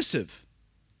and divisive.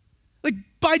 Like,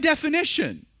 by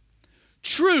definition,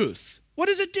 truth, what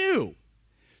does it do?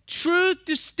 Truth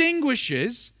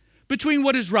distinguishes between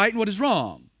what is right and what is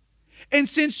wrong. And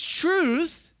since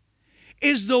truth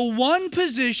is the one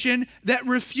position that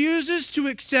refuses to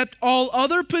accept all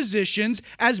other positions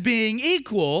as being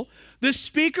equal, the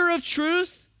speaker of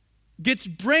truth gets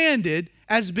branded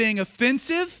as being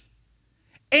offensive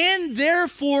and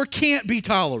therefore can't be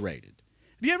tolerated.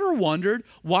 Have you ever wondered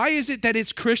why is it that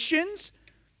it's Christians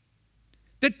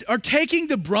that are taking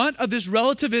the brunt of this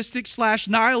relativistic /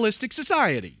 nihilistic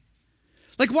society?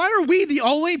 Like, why are we the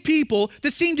only people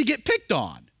that seem to get picked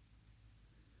on?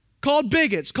 Called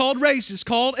bigots, called racist,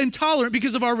 called intolerant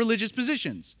because of our religious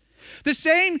positions. The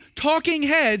same talking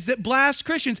heads that blast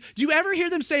Christians, do you ever hear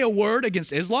them say a word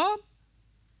against Islam?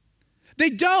 They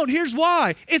don't. Here's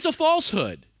why. It's a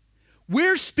falsehood.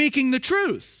 We're speaking the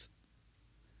truth.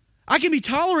 I can be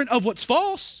tolerant of what's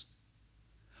false,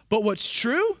 but what's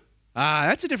true,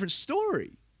 that's a different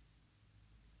story.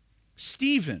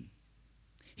 Stephen,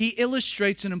 he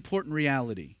illustrates an important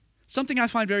reality, something I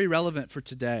find very relevant for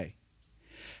today.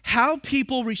 How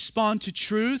people respond to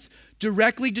truth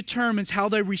directly determines how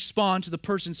they respond to the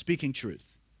person speaking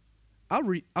truth. I'll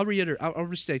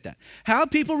restate that. How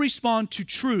people respond to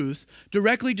truth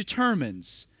directly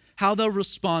determines how they'll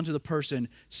respond to the person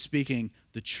speaking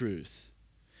the truth.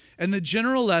 And the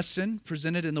general lesson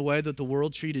presented in the way that the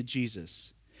world treated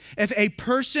Jesus. If a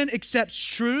person accepts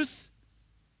truth,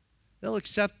 they'll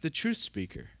accept the truth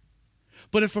speaker.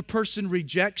 But if a person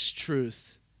rejects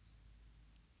truth,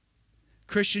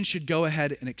 Christians should go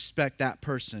ahead and expect that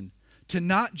person to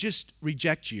not just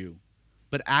reject you,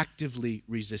 but actively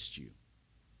resist you.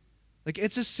 Like,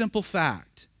 it's a simple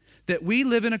fact that we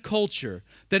live in a culture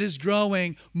that is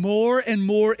growing more and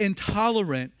more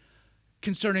intolerant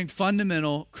concerning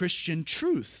fundamental Christian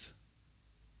truth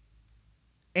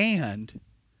and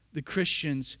the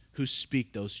Christians who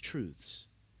speak those truths.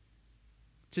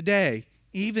 Today,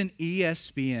 even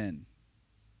ESPN,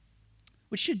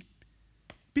 which should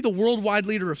be the worldwide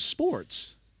leader of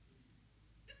sports,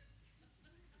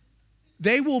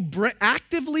 they will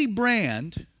actively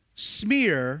brand,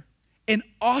 smear, and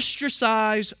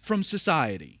ostracize from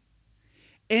society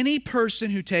any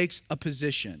person who takes a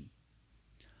position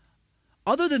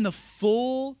other than the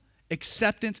full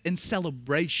acceptance and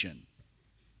celebration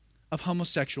of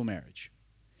homosexual marriage.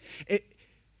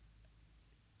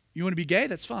 You want to be gay?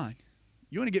 That's fine.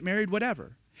 You want to get married?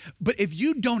 Whatever. But if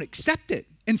you don't accept it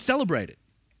and celebrate it,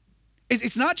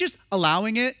 it's not just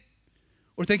allowing it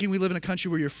or thinking we live in a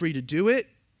country where you're free to do it.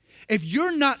 If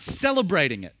you're not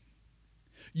celebrating it,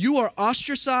 you are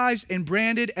ostracized and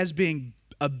branded as being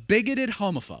a bigoted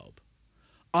homophobe,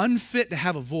 unfit to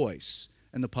have a voice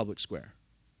in the public square.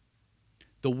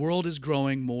 The world is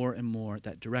growing more and more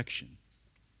that direction.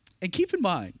 And keep in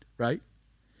mind, right?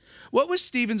 What was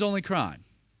Stephen's only crime?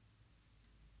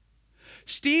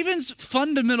 Stephen's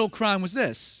fundamental crime was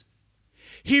this.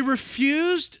 He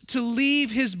refused to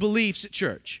leave his beliefs at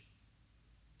church.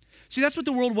 See, that's what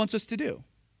the world wants us to do.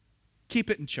 Keep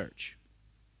it in church.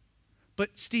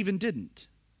 But Stephen didn't.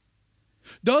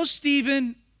 Though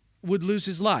Stephen would lose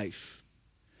his life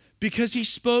because he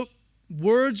spoke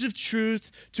words of truth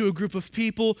to a group of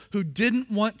people who didn't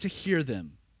want to hear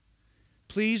them,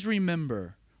 please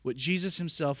remember what Jesus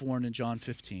himself warned in John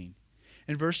 15.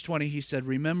 In verse 20, he said,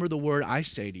 "Remember the word I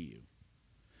say to you.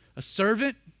 A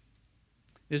servant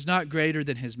is not greater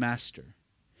than his master.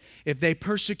 If they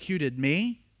persecuted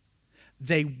me,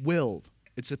 they will,"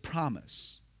 it's a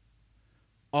promise,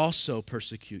 "also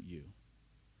persecute you."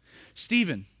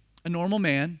 Stephen, a normal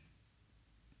man,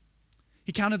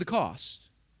 he counted the cost.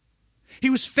 He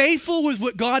was faithful with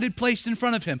what God had placed in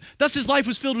front of him. Thus, his life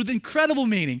was filled with incredible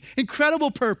meaning,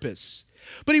 incredible purpose.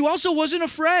 But he also wasn't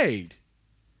afraid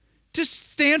to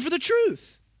stand for the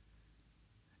truth.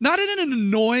 not in an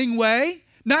annoying way,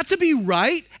 not to be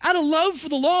right, out of love for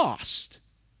the lost.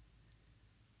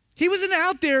 He wasn't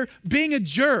out there being a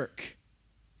jerk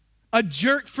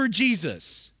for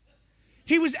Jesus.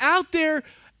 He was out there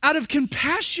out of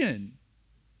compassion,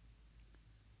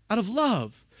 out of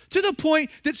love, to the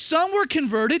point that some were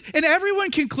converted and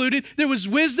everyone concluded there was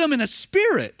wisdom and a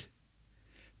spirit.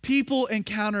 People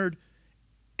encountered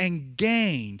and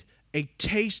gained a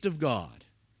taste of God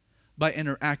by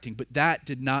interacting, but that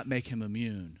did not make him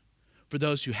immune for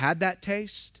those who had that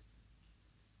taste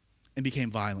and became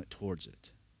violent towards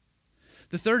it.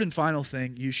 The third and final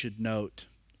thing you should note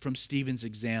from Stephen's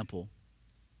example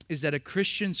is that a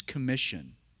Christian's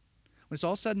commission, when it's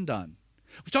all said and done,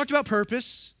 we've talked about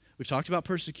purpose, we've talked about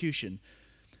persecution,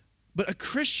 but a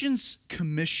Christian's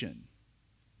commission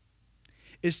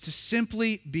is to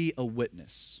simply be a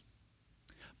witness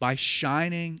by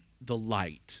shining the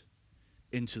light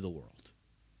into the world.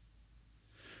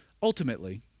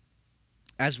 Ultimately,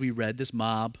 as we read, this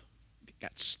mob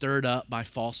got stirred up by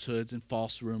falsehoods and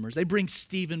false rumors. They bring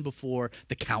Stephen before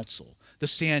the council, the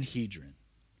Sanhedrin.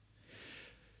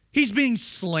 He's being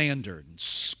slandered and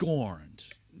scorned.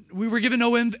 We were given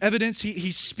no evidence.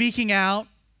 He's speaking out.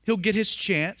 He'll get his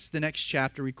chance. The next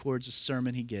chapter records a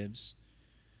sermon he gives.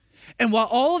 And while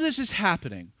all of this is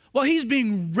happening, while he's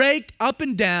being raked up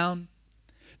and down,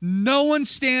 no one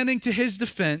standing to his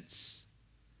defense,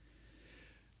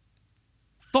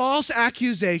 false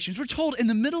accusations, we're told in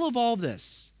the middle of all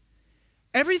this,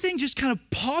 everything just kind of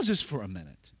pauses for a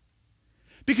minute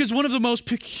because one of the most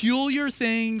peculiar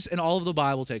things in all of the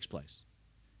Bible takes place.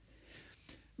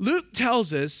 Luke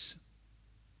tells us,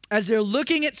 as they're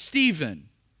looking at Stephen,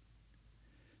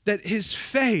 that his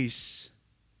face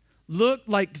looked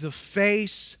like the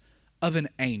face of an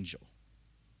angel.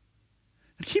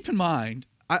 And keep in mind,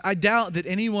 I doubt that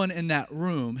anyone in that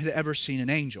room had ever seen an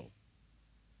angel.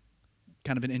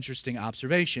 Kind of an interesting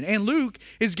observation. And Luke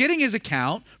is getting his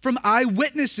account from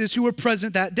eyewitnesses who were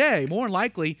present that day, more than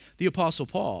likely the Apostle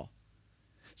Paul.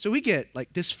 So we get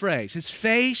like this phrase, his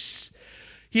face,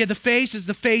 he had the face as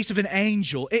the face of an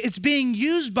angel. It's being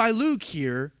used by Luke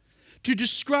here to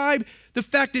describe the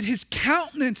fact that his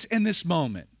countenance in this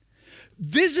moment,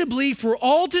 visibly for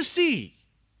all to see,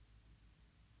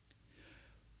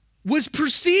 was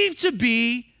perceived to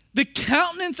be the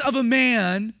countenance of a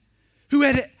man who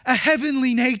had a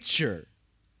heavenly nature.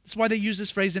 That's why they use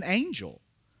this phrase, an angel.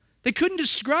 They couldn't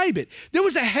describe it. There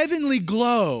was a heavenly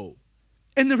glow.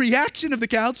 And the reaction of the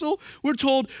council, we're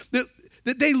told that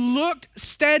they looked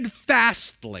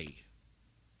steadfastly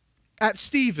at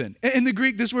Stephen. In the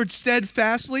Greek, this word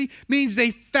steadfastly means they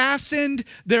fastened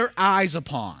their eyes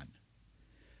upon.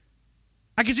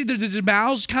 I can see that the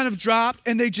mouths kind of dropped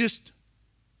and they just,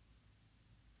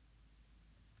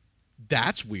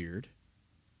 that's weird.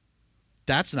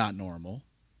 That's not normal.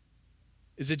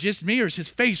 Is it just me or is his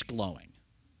face glowing?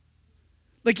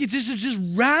 Like it's just this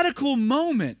radical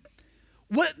moment.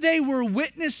 What they were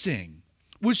witnessing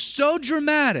was so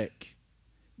dramatic,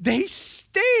 they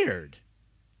stared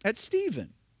at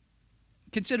Stephen.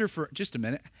 Consider for just a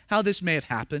minute how this may have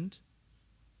happened.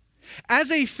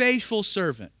 As a faithful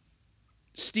servant,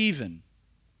 Stephen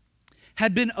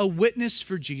had been a witness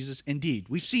for Jesus indeed.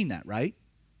 We've seen that, right?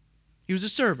 He was a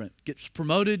servant, gets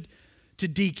promoted to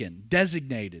deacon,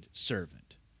 designated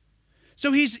servant.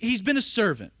 So he's been a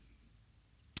servant.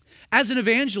 As an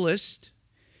evangelist,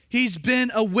 he's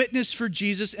been a witness for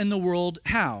Jesus in the world.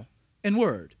 How? In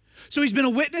word. So he's been a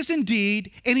witness in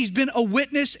deed, and he's been a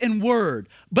witness in word.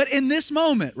 But in this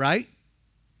moment, right,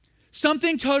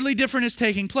 something totally different is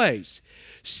taking place.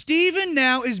 Stephen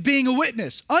now is being a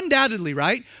witness, undoubtedly,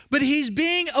 right? But he's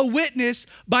being a witness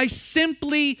by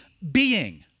simply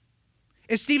being.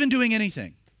 Is Stephen doing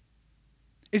anything?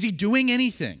 Is he doing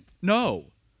anything? No.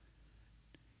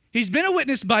 He's been a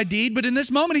witness by deed, but in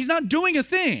this moment, he's not doing a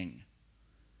thing.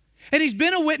 And he's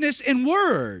been a witness in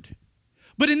word.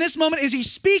 But in this moment, is he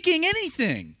speaking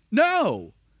anything?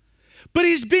 No. But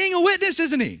he's being a witness,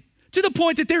 isn't he? To the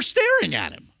point that they're staring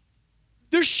at him.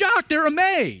 They're shocked. They're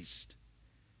amazed.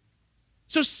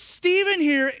 So Stephen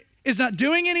here is not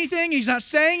doing anything. He's not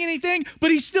saying anything,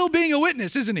 but he's still being a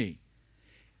witness, isn't he?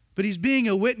 But he's being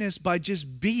a witness by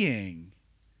just being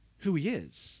who he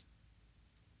is.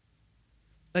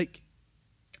 Like,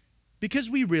 because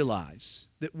we realize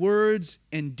that words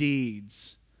and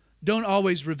deeds don't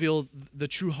always reveal the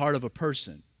true heart of a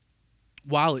person,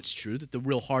 while it's true that the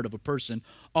real heart of a person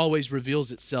always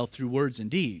reveals itself through words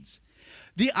and deeds,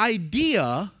 the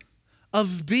idea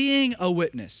of being a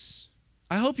witness,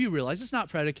 I hope you realize it's not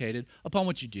predicated upon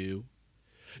what you do,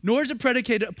 nor is it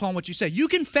predicated upon what you say. You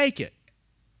can fake it.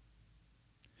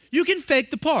 You can fake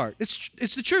the part.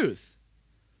 It's the truth.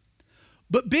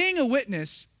 But being a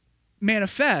witness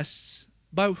manifests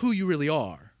by who you really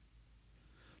are.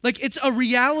 Like, it's a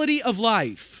reality of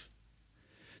life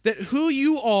that who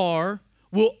you are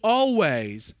will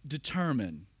always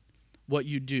determine what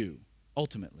you do,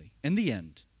 ultimately, in the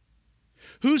end.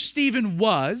 Who Stephen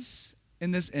was,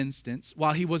 in this instance,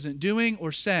 while he wasn't doing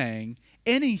or saying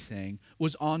anything,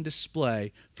 was on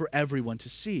display for everyone to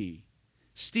see.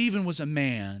 Stephen was a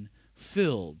man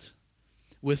filled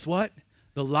with what?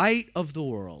 The light of the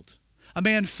world. A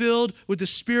man filled with the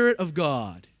Spirit of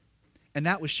God. And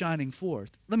that was shining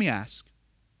forth. Let me ask,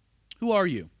 who are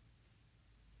you?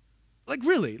 Like,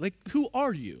 really, like, who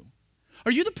are you?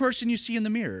 Are you the person you see in the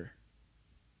mirror?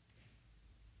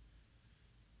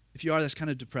 If you are, that's kind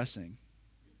of depressing.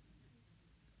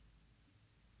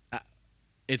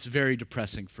 It's very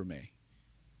depressing for me.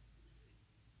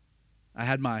 I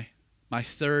had my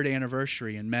third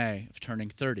anniversary in May of turning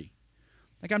 30.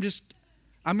 Like, I'm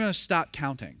going to stop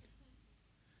counting.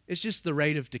 It's just the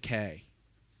rate of decay,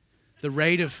 the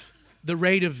rate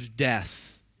of death.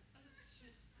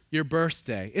 Your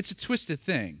birthday. It's a twisted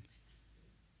thing.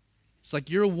 It's like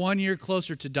you're 1 year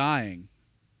closer to dying.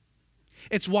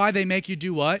 It's why they make you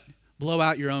do what? Blow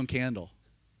out your own candle.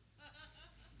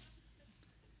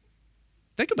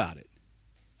 Think about it.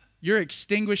 You're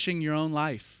extinguishing your own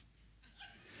life.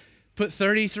 Put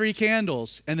 33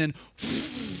 candles and then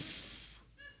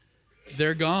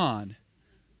they're gone.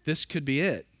 This could be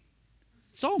it.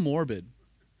 It's all morbid.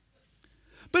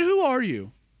 But who are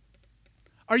you?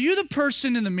 Are you the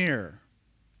person in the mirror?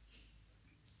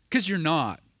 Because you're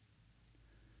not.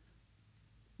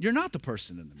 You're not the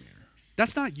person in the mirror.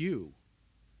 That's not you.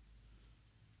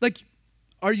 Like,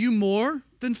 are you more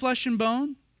than flesh and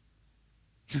bone?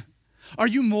 Are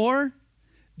you more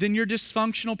than your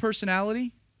dysfunctional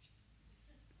personality?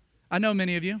 I know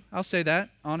many of you. I'll say that,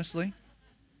 honestly.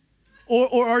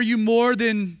 Or are you more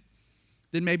than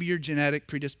maybe your genetic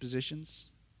predispositions?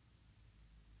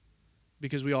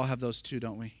 Because we all have those too,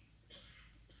 don't we?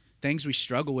 Things we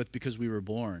struggle with because we were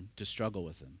born to struggle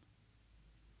with them.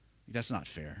 That's not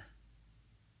fair.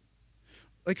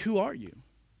 Like, who are you?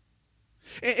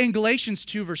 In Galatians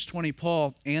 2, verse 20,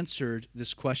 Paul answered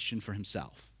this question for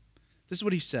himself. This is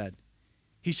what he said.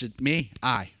 He said, me,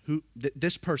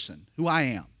 this person, who I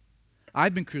am,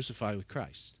 I've been crucified with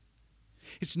Christ.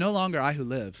 It's no longer I who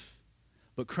live,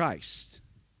 but Christ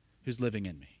who's living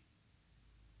in me.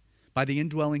 By the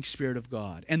indwelling Spirit of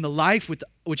God. And the life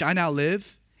which I now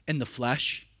live in the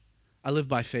flesh, I live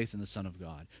by faith in the Son of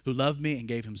God, who loved me and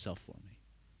gave himself for me.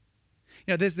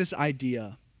 You know, this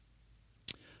idea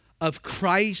of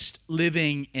Christ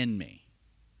living in me,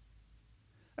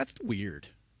 that's weird.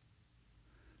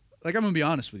 Like, I'm going to be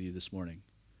honest with you this morning.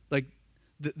 Like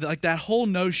that whole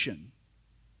notion,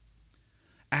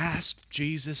 ask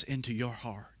Jesus into your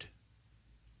heart.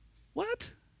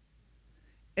 What?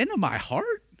 Into my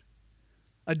heart?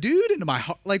 A dude into my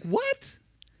heart? Like, what?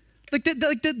 Like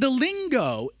the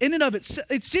lingo in and of itself,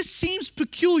 it just seems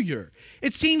peculiar.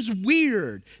 It seems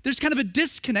weird. There's kind of a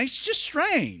disconnect. It's just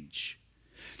strange.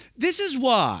 This is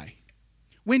why,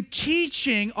 when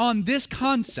teaching on this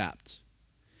concept,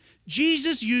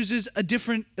 Jesus uses a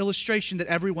different illustration that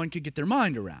everyone could get their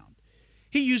mind around.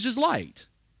 He uses light.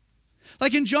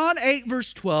 Like in John 8,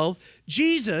 verse 12,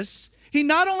 Jesus, he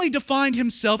not only defined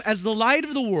himself as the light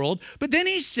of the world, but then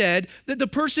he said that the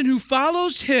person who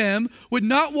follows him would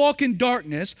not walk in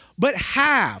darkness, but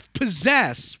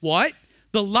possess what?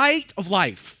 The light of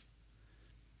life.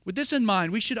 With this in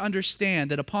mind, we should understand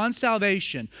that upon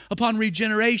salvation, upon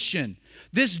regeneration,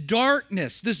 this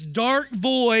darkness, this dark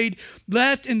void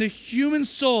left in the human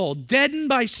soul, deadened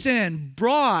by sin,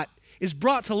 is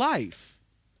brought to life.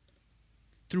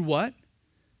 Through what?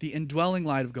 The indwelling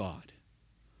light of God.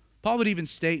 Paul would even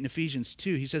state in Ephesians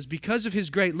 2, he says, because of his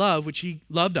great love, which he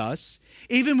loved us,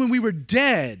 even when we were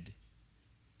dead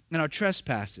in our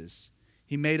trespasses,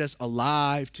 he made us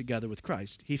alive together with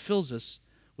Christ. He fills us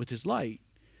with his light.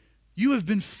 You have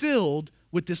been filled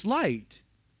with this light.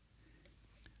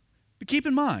 But keep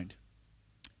in mind,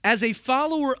 as a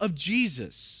follower of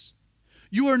Jesus,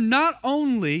 you are not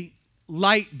only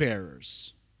light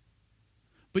bearers,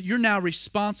 but you're now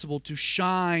responsible to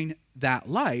shine that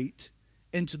light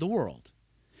into the world.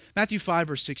 Matthew 5,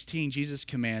 verse 16, Jesus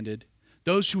commanded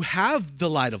those who have the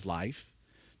light of life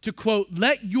to, quote,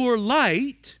 let your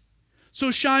light so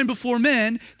shine before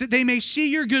men that they may see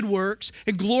your good works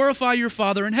and glorify your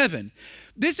Father in heaven.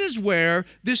 This is where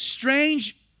this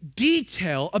strange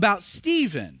detail about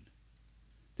Stephen,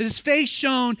 that his face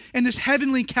shone in this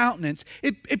heavenly countenance,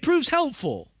 it proves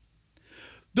helpful.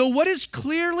 though what is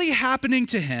clearly happening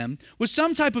to him was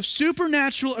some type of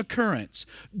supernatural occurrence,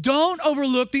 don't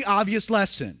overlook the obvious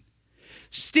lesson.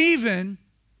 Stephen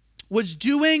was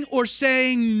doing or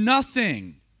saying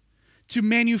nothing to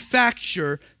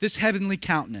manufacture this heavenly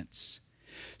countenance.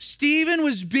 Stephen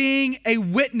was being a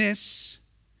witness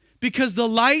because the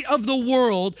light of the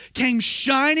world came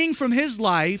shining from his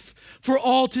life for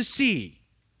all to see.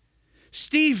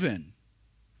 Stephen,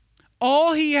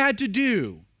 all he had to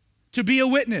do to be a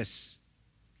witness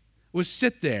was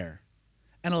sit there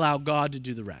and allow God to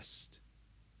do the rest,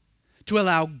 to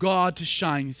allow God to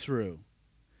shine through.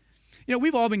 You know,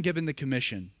 we've all been given the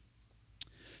commission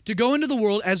to go into the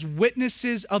world as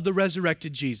witnesses of the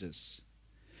resurrected Jesus.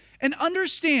 And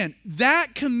understand,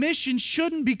 that commission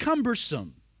shouldn't be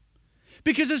cumbersome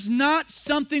because it's not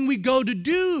something we go to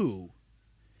do.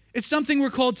 It's something we're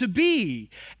called to be.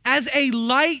 As a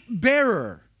light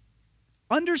bearer,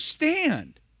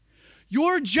 understand,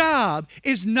 your job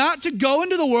is not to go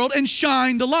into the world and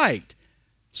shine the light.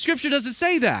 Scripture doesn't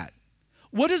say that.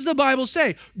 What does the Bible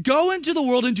say? Go into the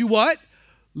world and do what?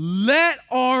 Let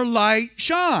our light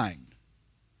shine.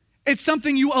 It's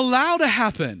something you allow to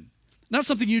happen, not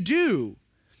something you do.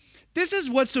 This is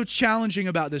what's so challenging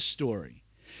about this story.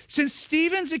 Since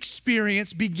Stephen's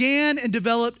experience began and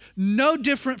developed no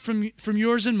different from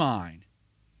yours and mine,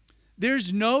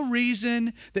 there's no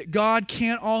reason that God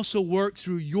can't also work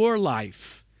through your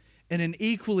life in an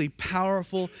equally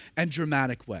powerful and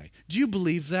dramatic way. Do you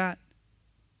believe that?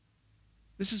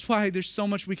 This is why there's so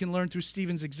much we can learn through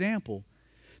Stephen's example,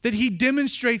 that he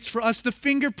demonstrates for us the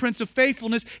fingerprints of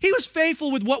faithfulness. He was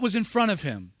faithful with what was in front of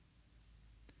him.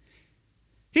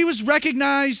 He was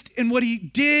recognized in what he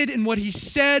did and what he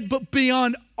said, but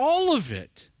beyond all of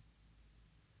it,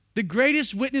 the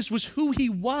greatest witness was who he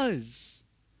was.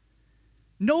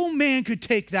 No man could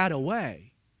take that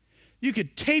away. You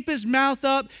could tape his mouth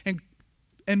up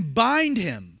and bind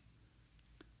him,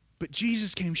 but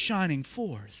Jesus came shining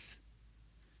forth.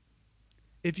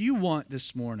 If you want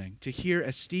this morning to hear,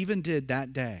 as Stephen did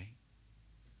that day,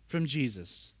 from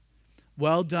Jesus,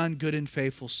 well done, good and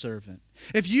faithful servant.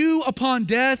 If you, upon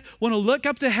death, want to look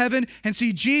up to heaven and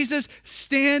see Jesus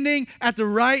standing at the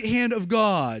right hand of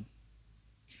God,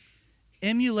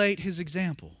 emulate his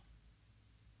example.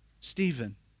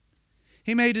 Stephen,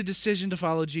 he made a decision to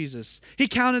follow Jesus. He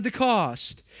counted the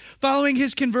cost. Following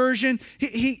his conversion,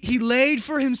 he laid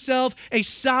for himself a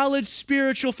solid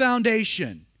spiritual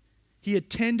foundation. He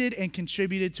attended and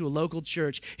contributed to a local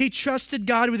church. He trusted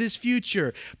God with his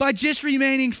future by just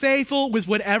remaining faithful with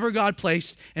whatever God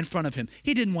placed in front of him.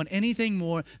 He didn't want anything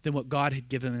more than what God had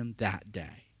given him that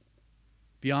day.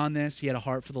 Beyond this, he had a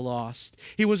heart for the lost.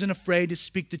 He wasn't afraid to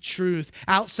speak the truth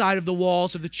outside of the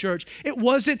walls of the church. It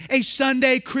wasn't a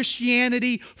Sunday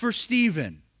Christianity for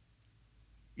Stephen.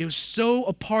 It was so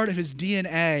a part of his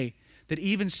DNA that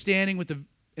even standing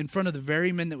in front of the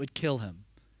very men that would kill him,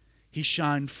 he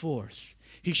shined forth.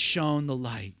 He shone the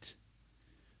light.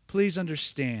 Please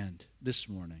understand this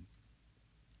morning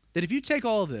that if you take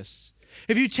all of this,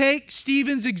 if you take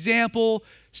Stephen's example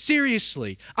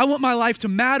seriously, I want my life to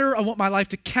matter. I want my life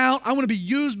to count. I want to be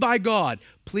used by God.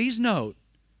 Please note,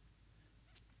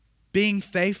 being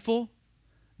faithful,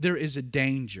 there is a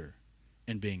danger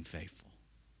in being faithful.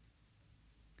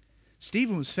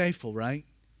 Stephen was faithful, right?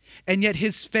 And yet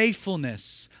his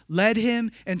faithfulness led him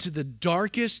into the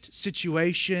darkest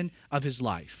situation of his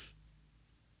life.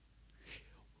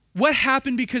 What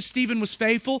happened because Stephen was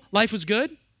faithful? Life was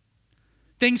good?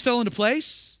 Things fell into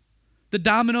place? The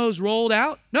dominoes rolled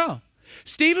out? No.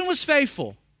 Stephen was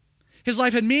faithful. His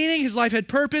life had meaning, his life had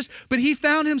purpose, but he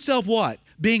found himself what?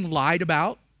 Being lied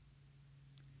about.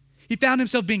 He found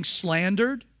himself being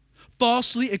slandered,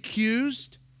 falsely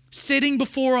accused, sitting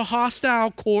before a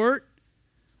hostile court,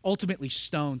 ultimately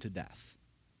stoned to death.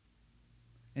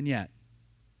 And yet,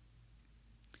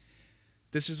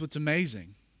 this is what's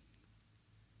amazing.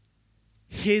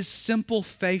 His simple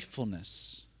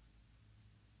faithfulness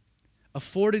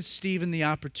afforded Stephen the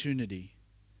opportunity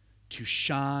to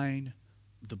shine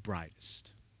the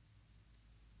brightest.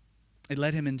 It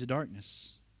led him into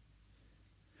darkness.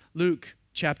 Luke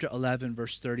chapter 11,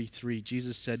 verse 33,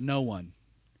 Jesus said, "No one,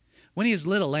 when he has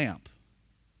lit a lamp,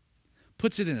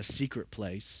 puts it in a secret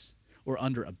place or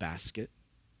under a basket.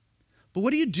 But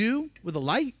what do you do with a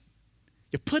light?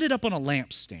 You put it up on a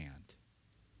lampstand,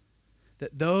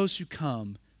 that those who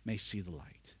come may see the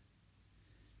light."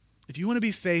 If you want to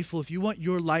be faithful, if you want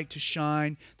your light to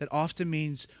shine, that often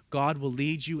means God will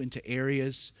lead you into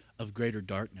areas of greater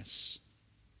darkness.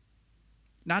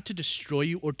 Not to destroy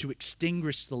you or to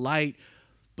extinguish the light,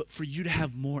 but for you to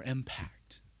have more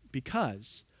impact.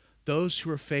 Because those who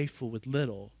are faithful with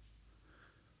little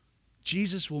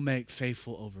Jesus will make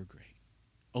faithful over great,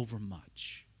 over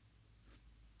much.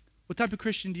 What type of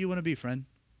Christian do you want to be, friend?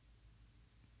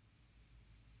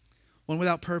 One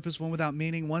without purpose, one without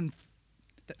meaning, one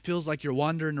that feels like you're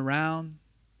wandering around,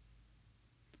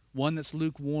 one that's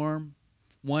lukewarm,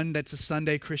 one that's a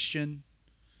Sunday Christian,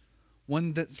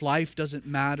 one that's life doesn't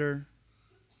matter.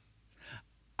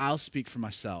 I'll speak for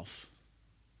myself.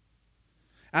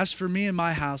 As for me and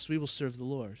my house, we will serve the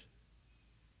Lord.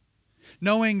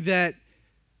 Knowing that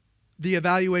the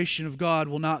evaluation of God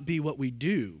will not be what we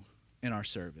do in our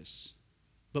service,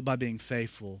 but by being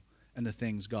faithful in the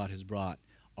things God has brought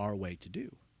our way to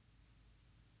do.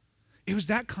 It was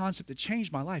that concept that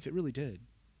changed my life. It really did.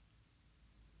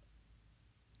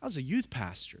 I was a youth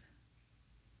pastor.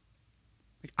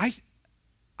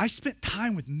 I spent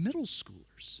time with middle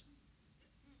schoolers.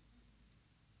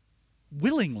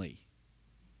 Willingly.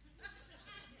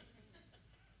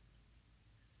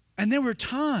 And there were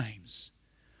times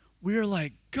we were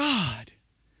like, God,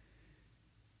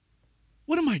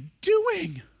 what am I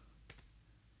doing?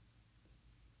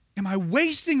 Am I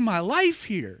wasting my life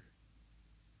here?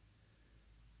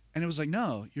 And it was like,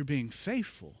 no, you're being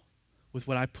faithful with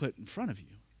what I put in front of you.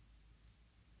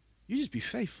 You just be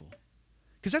faithful.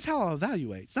 Because that's how I'll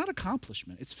evaluate. It's not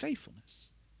accomplishment, it's faithfulness.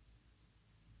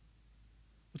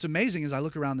 What's amazing is I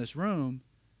look around this room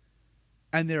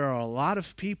and there are a lot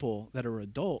of people that are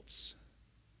adults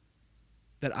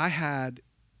that I had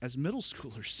as middle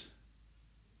schoolers.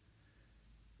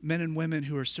 Men and women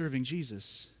who are serving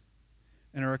Jesus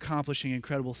and are accomplishing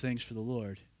incredible things for the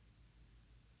Lord.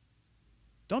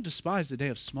 Don't despise the day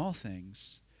of small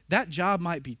things. That job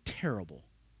might be terrible,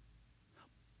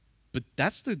 but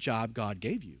that's the job God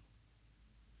gave you.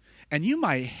 And you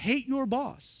might hate your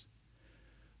boss,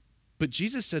 but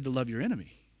Jesus said to love your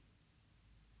enemy.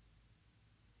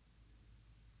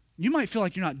 You might feel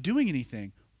like you're not doing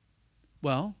anything.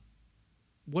 Well,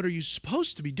 what are you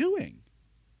supposed to be doing?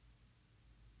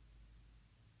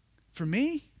 For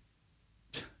me,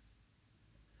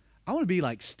 I want to be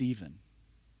like Stephen.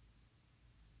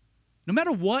 No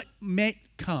matter what may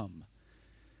come,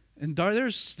 and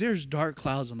there's dark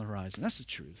clouds on the horizon. That's the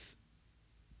truth.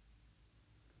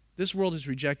 This world is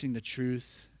rejecting the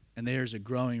truth, and there's a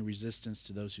growing resistance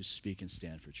to those who speak and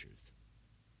stand for truth.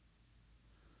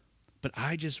 But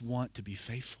I just want to be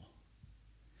faithful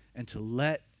and to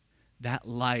let that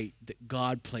light that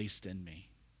God placed in me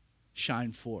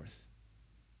shine forth.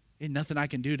 Ain't nothing I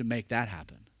can do to make that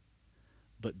happen,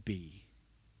 but be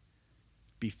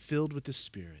filled with the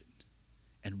Spirit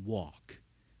and walk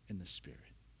in the Spirit.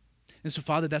 And so,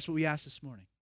 Father, that's what we ask this morning.